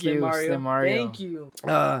happened? Thank Slim you, Slim Mario. Thank you.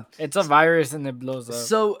 it's a virus and it blows up.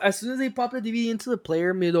 So as soon as they pop the DVD into the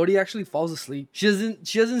player, Midori actually falls asleep. She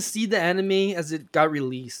doesn't see the anime as it got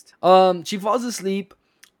released. She falls asleep,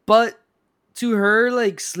 but to her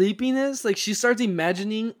like sleepiness, like she starts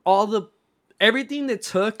imagining everything that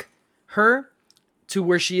took her to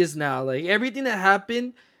where she is now. Like everything that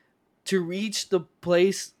happened to reach the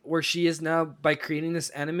place where she is now by creating this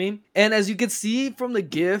anime. And as you can see from the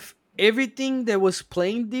GIF, everything that was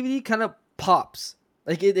playing DVD kind of pops.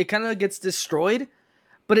 Like it kind of gets destroyed.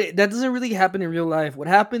 But that doesn't really happen in real life. What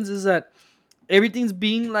happens is that everything's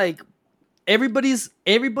being like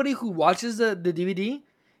everybody who watches the DVD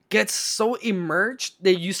gets so immersed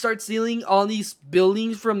that you start seeing all these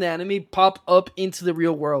buildings from the anime pop up into the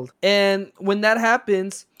real world. And when that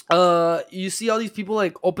happens, you see all these people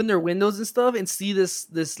like open their windows and stuff and see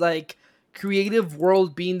this like creative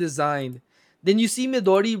world being designed. Then you see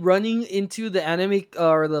Midori running into the anime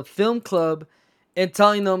or the film club and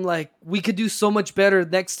telling them like, we could do so much better.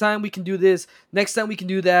 Next time we can do this. Next time we can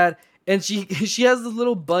do that. And she has this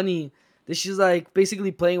little bunny that she's like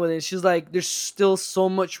basically playing with it. She's like, there's still so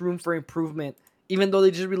much room for improvement, even though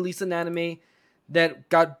they just released an anime that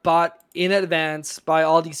got bought in advance by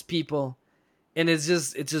all these people. And it's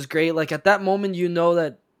just great. Like at that moment, you know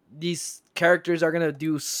that these characters are gonna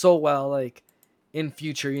do so well, like in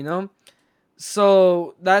future, you know.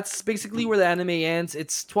 So that's basically where the anime ends.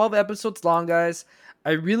 It's 12 episodes long, guys.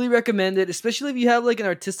 I really recommend it, especially if you have like an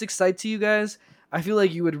artistic side to you guys. I feel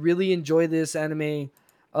like you would really enjoy this anime.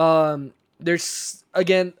 There's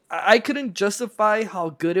again, I couldn't justify how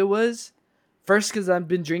good it was. First, because I've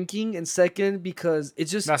been drinking, and second, because it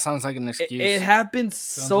just that sounds like an excuse. it happens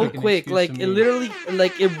so like an quick. excuse Like to it me. literally,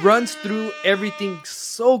 like it runs through everything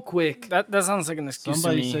so quick. that sounds like an excuse to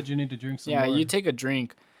Somebody me. said you need to drink some Yeah, more. you take a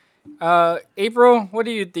drink. April, what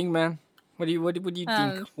do you think, man? What do you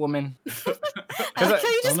think, woman? I like how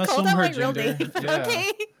you Don't just called assume out her my real gender. name. Yeah.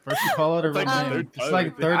 Okay. First you call out her real Like name. third It's time, like I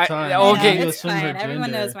think. third time. Yeah, I okay. know, You it's assume her fine. Everyone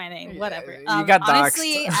gender. knows my name. Whatever. You got doxxed.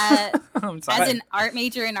 Honestly, I'm sorry. as an art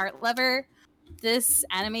major and art lover, this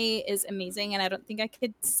anime is amazing, and I don't think I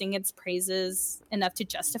could sing its praises enough to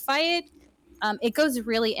justify it. It goes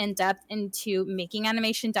really in depth into making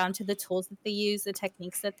animation down to the tools that they use, the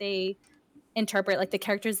techniques that they interpret, like the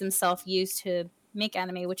characters themselves use to make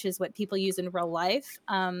anime, which is what people use in real life.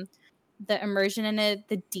 The immersion in it,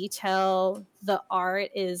 the detail, the art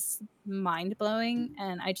is mind blowing,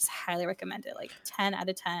 and I just highly recommend it. Like 10 out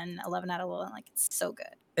of 10, 11 out of 11. Like it's so good.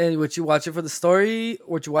 And would you watch it for the story?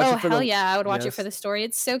 Or would you watch Oh it for hell the? yeah, I would watch it Yes. for the story.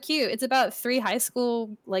 It's so cute. It's about 3 high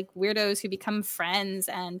school like weirdos who become friends,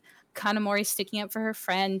 and Kanamori sticking up for her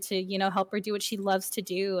friend to help her do what she loves to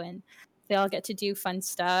do, and they all get to do fun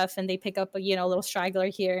stuff, and they pick up a little straggler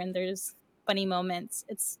here, and there's funny moments.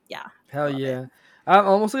 It's I Hell love it. yeah. I'm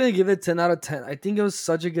almost gonna give it 10 out of 10. I think it was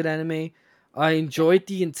such a good anime. I enjoyed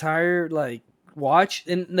the entire like watch,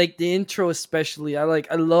 and like the intro especially. I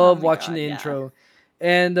love my watching God, the yeah. intro.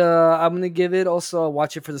 And I'm gonna give it also a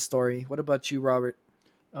watch it for the story. What about you, Robert?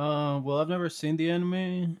 Well, I've never seen the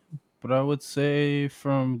anime, but I would say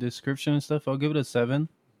from description and stuff, I'll give it a 7.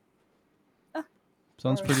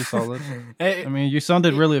 Sounds pretty solid. Hey, I mean, you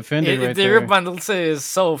sounded really offended right the there. Bundle is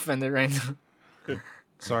so offended right now.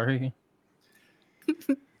 Sorry.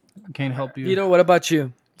 Can't help you. Vito, what about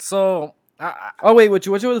you? So Oh wait, what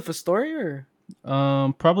you with the story or?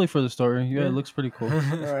 Probably for the story. Yeah, Yeah. it looks pretty cool.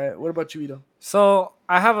 All right, what about you, Vito? so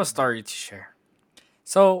I have a story to share.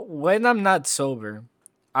 So when I'm not sober,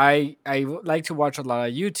 like to watch a lot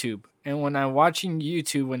of YouTube, and when I'm watching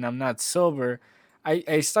YouTube when I'm not sober,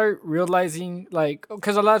 I start realizing like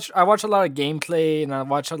because I watch a lot of gameplay and I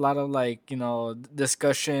watch a lot of like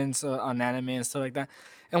discussions on anime and stuff like that.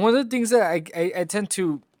 And one of the things that I tend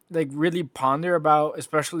to like really ponder about,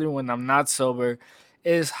 especially when I'm not sober,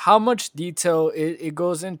 is how much detail it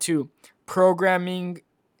goes into programming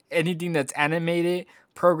anything that's animated,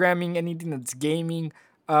 programming anything that's gaming,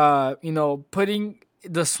 putting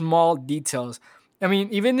the small details. I mean,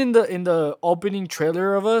 even in the opening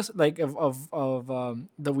trailer of us, like of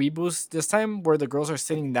the Weeboos this time, where the girls are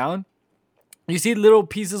sitting down, you see little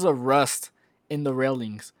pieces of rust in the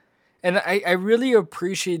railings, and I really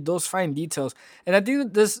appreciate those fine details. And I think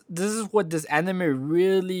that this is what this anime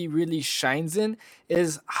really shines in,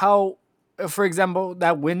 is how, for example,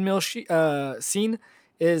 that windmill scene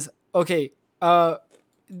is okay.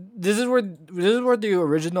 This is where the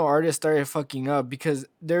original artist started fucking up, because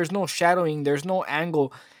there's no shadowing, there's no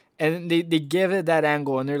angle, and they give it that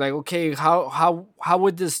angle, and they're like, okay, how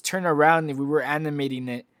would this turn around if we were animating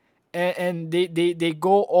it? And they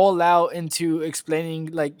go all out into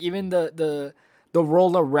explaining like even the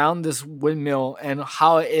roll around this windmill and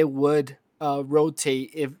how it would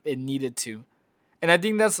rotate if it needed to. And I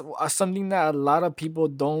think that's something that a lot of people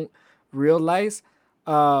don't realize,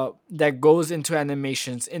 that goes into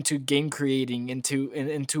animations, into game creating,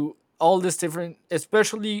 into all this different,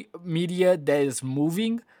 especially media that is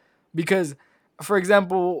moving. Because, for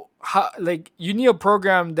example, like you need a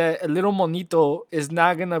program that a little monito is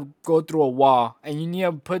not gonna go through a wall, and you need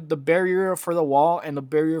to put the barrier for the wall and the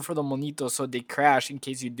barrier for the monito so they crash in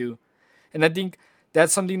case you do. And I think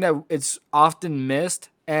that's something that it's often missed,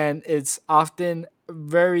 and it's often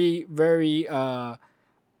very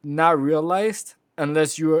not realized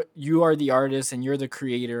unless you are the artist and you're the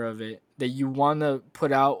creator of it, that you want to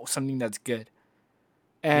put out something that's good.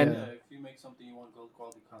 And Yeah. If you make something, you want good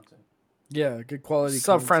quality content. Yeah, good quality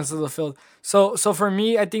sub content. friends of the field. So for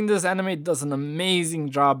me, I think this anime does an amazing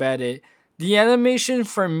job at it. The animation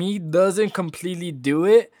for me doesn't completely do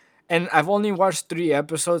it, and I've only watched 3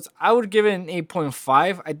 episodes. I would give it an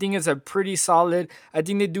 8.5. I think it's a pretty solid. I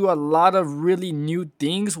think they do a lot of really new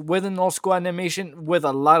things with an old school animation, with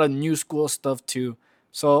a lot of new school stuff too.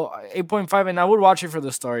 So 8.5, and I would watch it for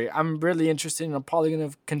the story. I'm really interested, and I'm probably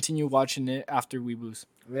gonna continue watching it after Weeboos.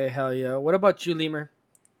 Hey, hell yeah. What about you, Lemur?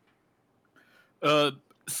 Uh,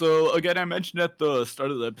 so again, I mentioned at the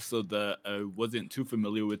start of the episode that I wasn't too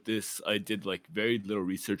familiar with this. I did like very little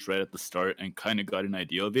research right at the start and kind of got an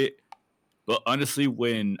idea of it. But honestly,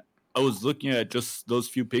 when I was looking at just those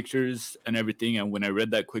few pictures and everything, and when I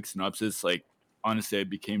read that quick synopsis, like honestly, I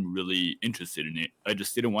became really interested in it. I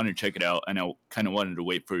just didn't want to check it out, and I kind of wanted to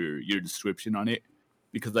wait for your description on it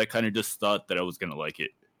because I kind of just thought that I was gonna like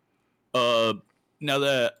it. Uh, Now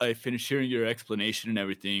that I finished hearing your explanation and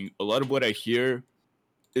everything, a lot of what I hear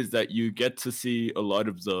is that you get to see a lot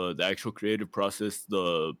of the actual creative process,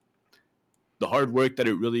 the hard work that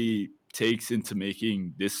it really takes into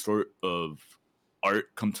making this sort of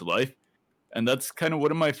art come to life. And that's kind of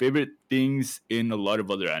one of my favorite things in a lot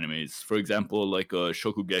of other animes. For example, like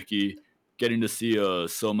Shokugeki, getting to see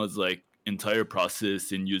Soma's like entire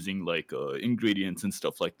process in using like ingredients and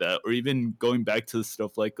stuff like that, or even going back to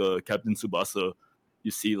stuff like Captain Tsubasa, you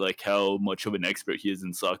see like how much of an expert he is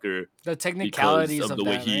in soccer The because technicalities of of the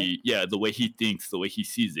way that, right? the way he thinks, the way he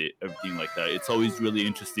sees it, everything like that. It's always really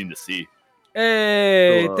interesting to see.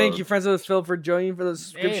 Hey, So thank you, friends of the field, for joining for the Hey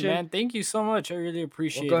subscription. man, thank you so much. I really We'll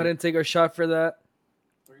appreciate go ahead it. and take our shot for that.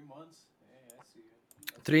 3 months. Hey, I see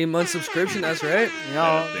it. 3 month subscription. That's right. You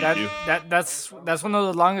know thank you. that's one of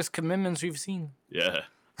the longest commitments we've seen. Yeah.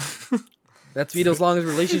 That's Vito's longest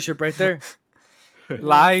relationship right there.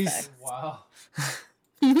 Lies. Wow.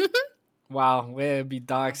 Wow, we'll be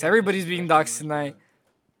doxxed. Everybody's being doxxed tonight.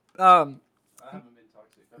 Um, I haven't been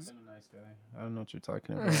toxic. I've been a nice guy. I don't know what you're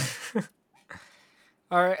talking about.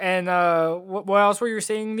 all right, and what else were you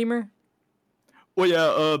saying, Lemur? Well,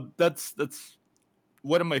 yeah. That's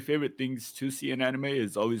one of my favorite things to see in anime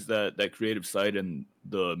is always that creative side and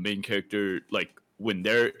the main character. Like when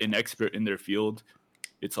they're an expert in their field,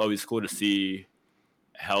 it's always cool to see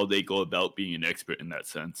how they go about being an expert in that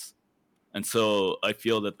sense. And so I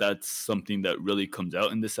feel that that's something that really comes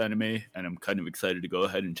out in this anime, and I'm kind of excited to go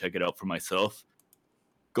ahead and check it out for myself.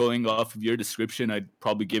 Going off of your description, I'd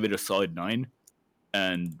probably give it a solid 9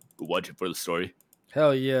 and watch it for the story.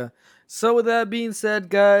 Hell yeah. So with that being said,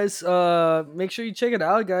 guys, make sure you check it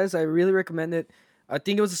out, guys. I really recommend it. I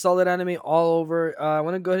think it was a solid anime all over. I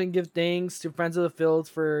want to go ahead and give thanks to Friends of the Field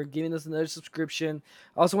for giving us another subscription.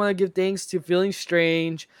 I also want to give thanks to Feeling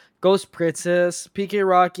Strange, Ghost Princess, PK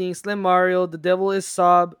Rocking, Slim Mario, The Devil is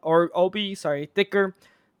Sob, or Obi, sorry, Thicker.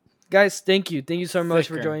 Guys, thank you. Thank you so much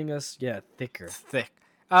for Thicker. joining us. Yeah, Thicker. Thick.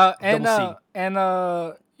 Double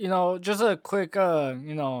C. You know, just a quick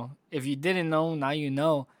you know, if you didn't know, now you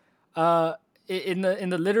know. Uh in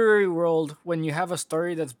the literary world, when you have a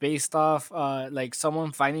story that's based off like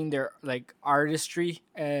someone finding their like artistry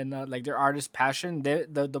and like their artist passion,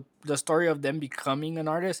 the story of them becoming an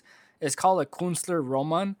artist is called a Künstler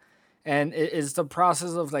Roman, and it is the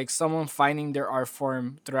process of like someone finding their art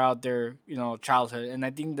form throughout their, you know, childhood. And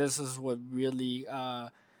I think this is what really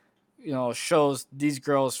you know, shows these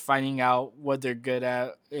girls finding out what they're good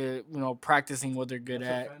at, you know, practicing what they're good That's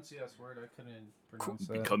at. a fancy ass word. I couldn't pronounce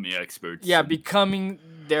that. Becoming experts. Yeah, and- becoming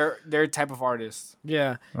their type of artist.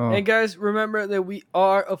 Yeah. Oh. And guys, remember that we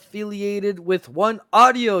are affiliated with One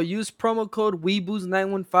Audio. Use promo code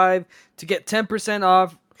Weeboos915 to get 10%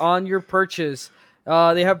 off on your purchase.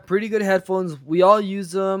 They have pretty good headphones. We all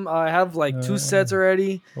use them. I have like 2 sets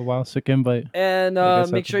already. Oh wow, sick invite. And I guess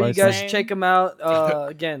I make have to sure you buy guys some. check them out.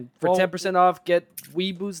 Again, for Well- 10% off, get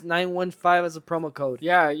Weeboos915 as a promo code.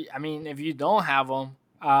 Yeah, I mean, if you don't have them,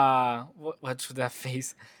 what's with that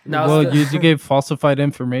face? Now, Well, it's the- you gave falsified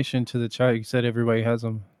information to the chat. You said everybody has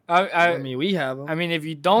them. I mean, we have them. I mean, if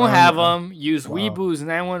you don't Um, have them, use wow.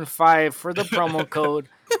 Weeboos915 for the promo code,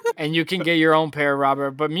 and you can get your own pair,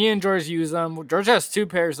 Robert. But me and George use them. George has 2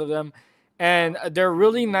 pairs of them, and they're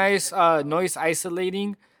really nice, noise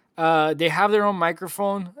isolating. They have their own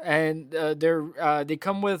microphone, and they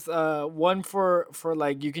come with one for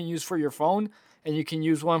like you can use for your phone, and you can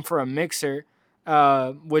use one for a mixer,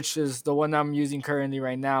 which is the one I'm using currently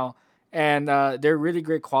right now. And they're really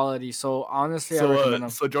great quality. So honestly, I recommend them.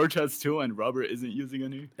 So George has 2 and Robert isn't using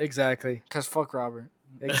any. Exactly. Cause fuck Robert.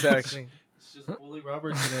 Exactly. It's just fully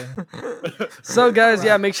Robert today. So, guys,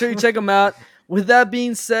 yeah, make sure you check them out. With that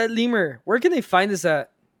being said, Lemur, where can they find us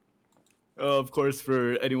at? Of course,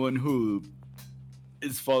 for anyone who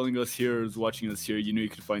is following us here, is watching us here, you know you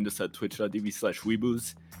can find us at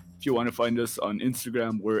twitch.tv/Weeboos. If you want to find us on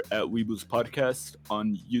Instagram, we're at Weeboos Podcast.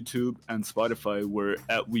 On YouTube and Spotify, we're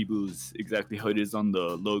at Weeboos, exactly how it is on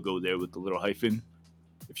the logo there with the little hyphen.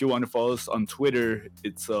 If you want to follow us on Twitter,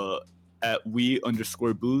 it's at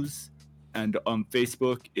we_booze. And on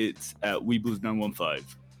Facebook, it's at Weeboos915.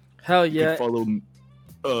 Hell You yeah.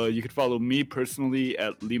 could follow me personally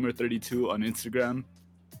at Lemur32 on Instagram.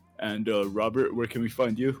 And Robert, where can we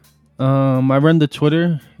find you? I run the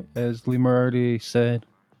Twitter, as Lemur already said.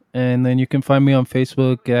 And then you can find me on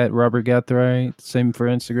Facebook at Robert Gathright. Same for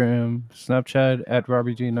Instagram. Snapchat at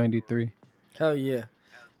RobertG93. Hell yeah.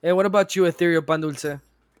 And what about you, Ethereal Pandulce?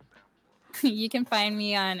 You can find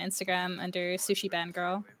me on Instagram under Sushi Band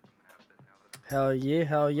Girl. Hell yeah,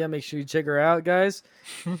 hell yeah. Make sure you check her out, guys.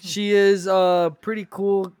 She is pretty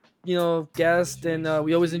cool, you know, guest, and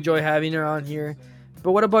we always enjoy having her on here.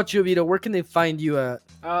 But what about you, Vito? Where can they find you at?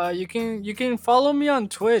 You can follow me on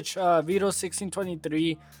Twitch,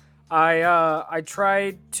 Vito1623. I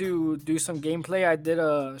tried to do some gameplay. I did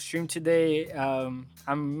a stream today.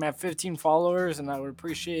 I'm at 15 followers, and I would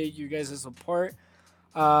appreciate you guys' support.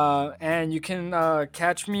 And you can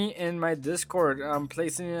catch me in my Discord. I'm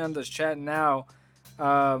placing it on the chat now.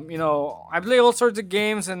 You know, I play all sorts of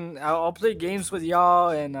games, and I'll play games with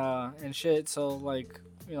y'all and shit. So like,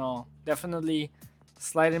 you know, definitely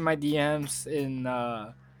slide in my DMs in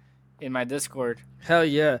my Discord. Hell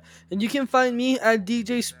yeah. And you can find me at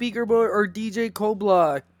DJ Speakerboy or DJ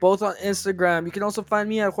Coblock, both on Instagram. You can also find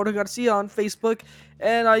me at Jorge Garcia on Facebook.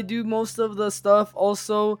 And I do most of the stuff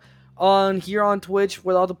also on here on Twitch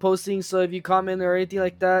with all the postings. So if you comment or anything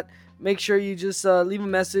like that, make sure you just leave a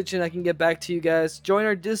message and I can get back to you guys. Join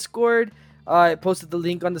our Discord. I posted the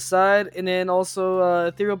link on the side. And then also,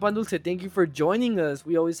 Ethereal Pandulce, thank you for joining us.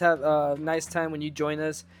 We always have a nice time when you join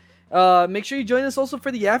us. Make sure you join us also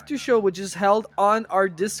for the after show, which is held on our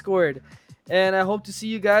Discord. And I hope to see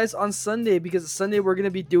you guys on Sunday, because Sunday we're going to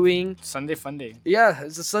be doing... Sunday fun day. Yeah,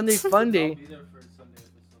 it's a Sunday fun day.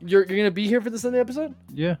 You're going to be here for the Sunday episode?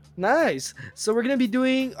 Yeah. Nice. So we're going to be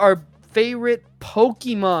doing our favorite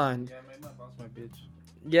Pokemon. Yeah, my boss, my bitch.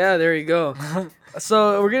 Yeah, there you go.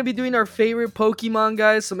 So we're going to be doing our favorite Pokemon,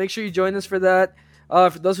 guys. So make sure you join us for that.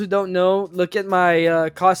 For those who don't know, look at my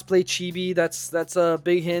cosplay chibi. That's a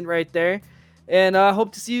big hint right there. And I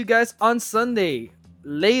hope to see you guys on Sunday.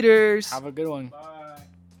 Laters. Have a good one.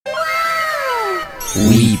 Bye.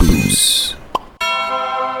 Weeboos.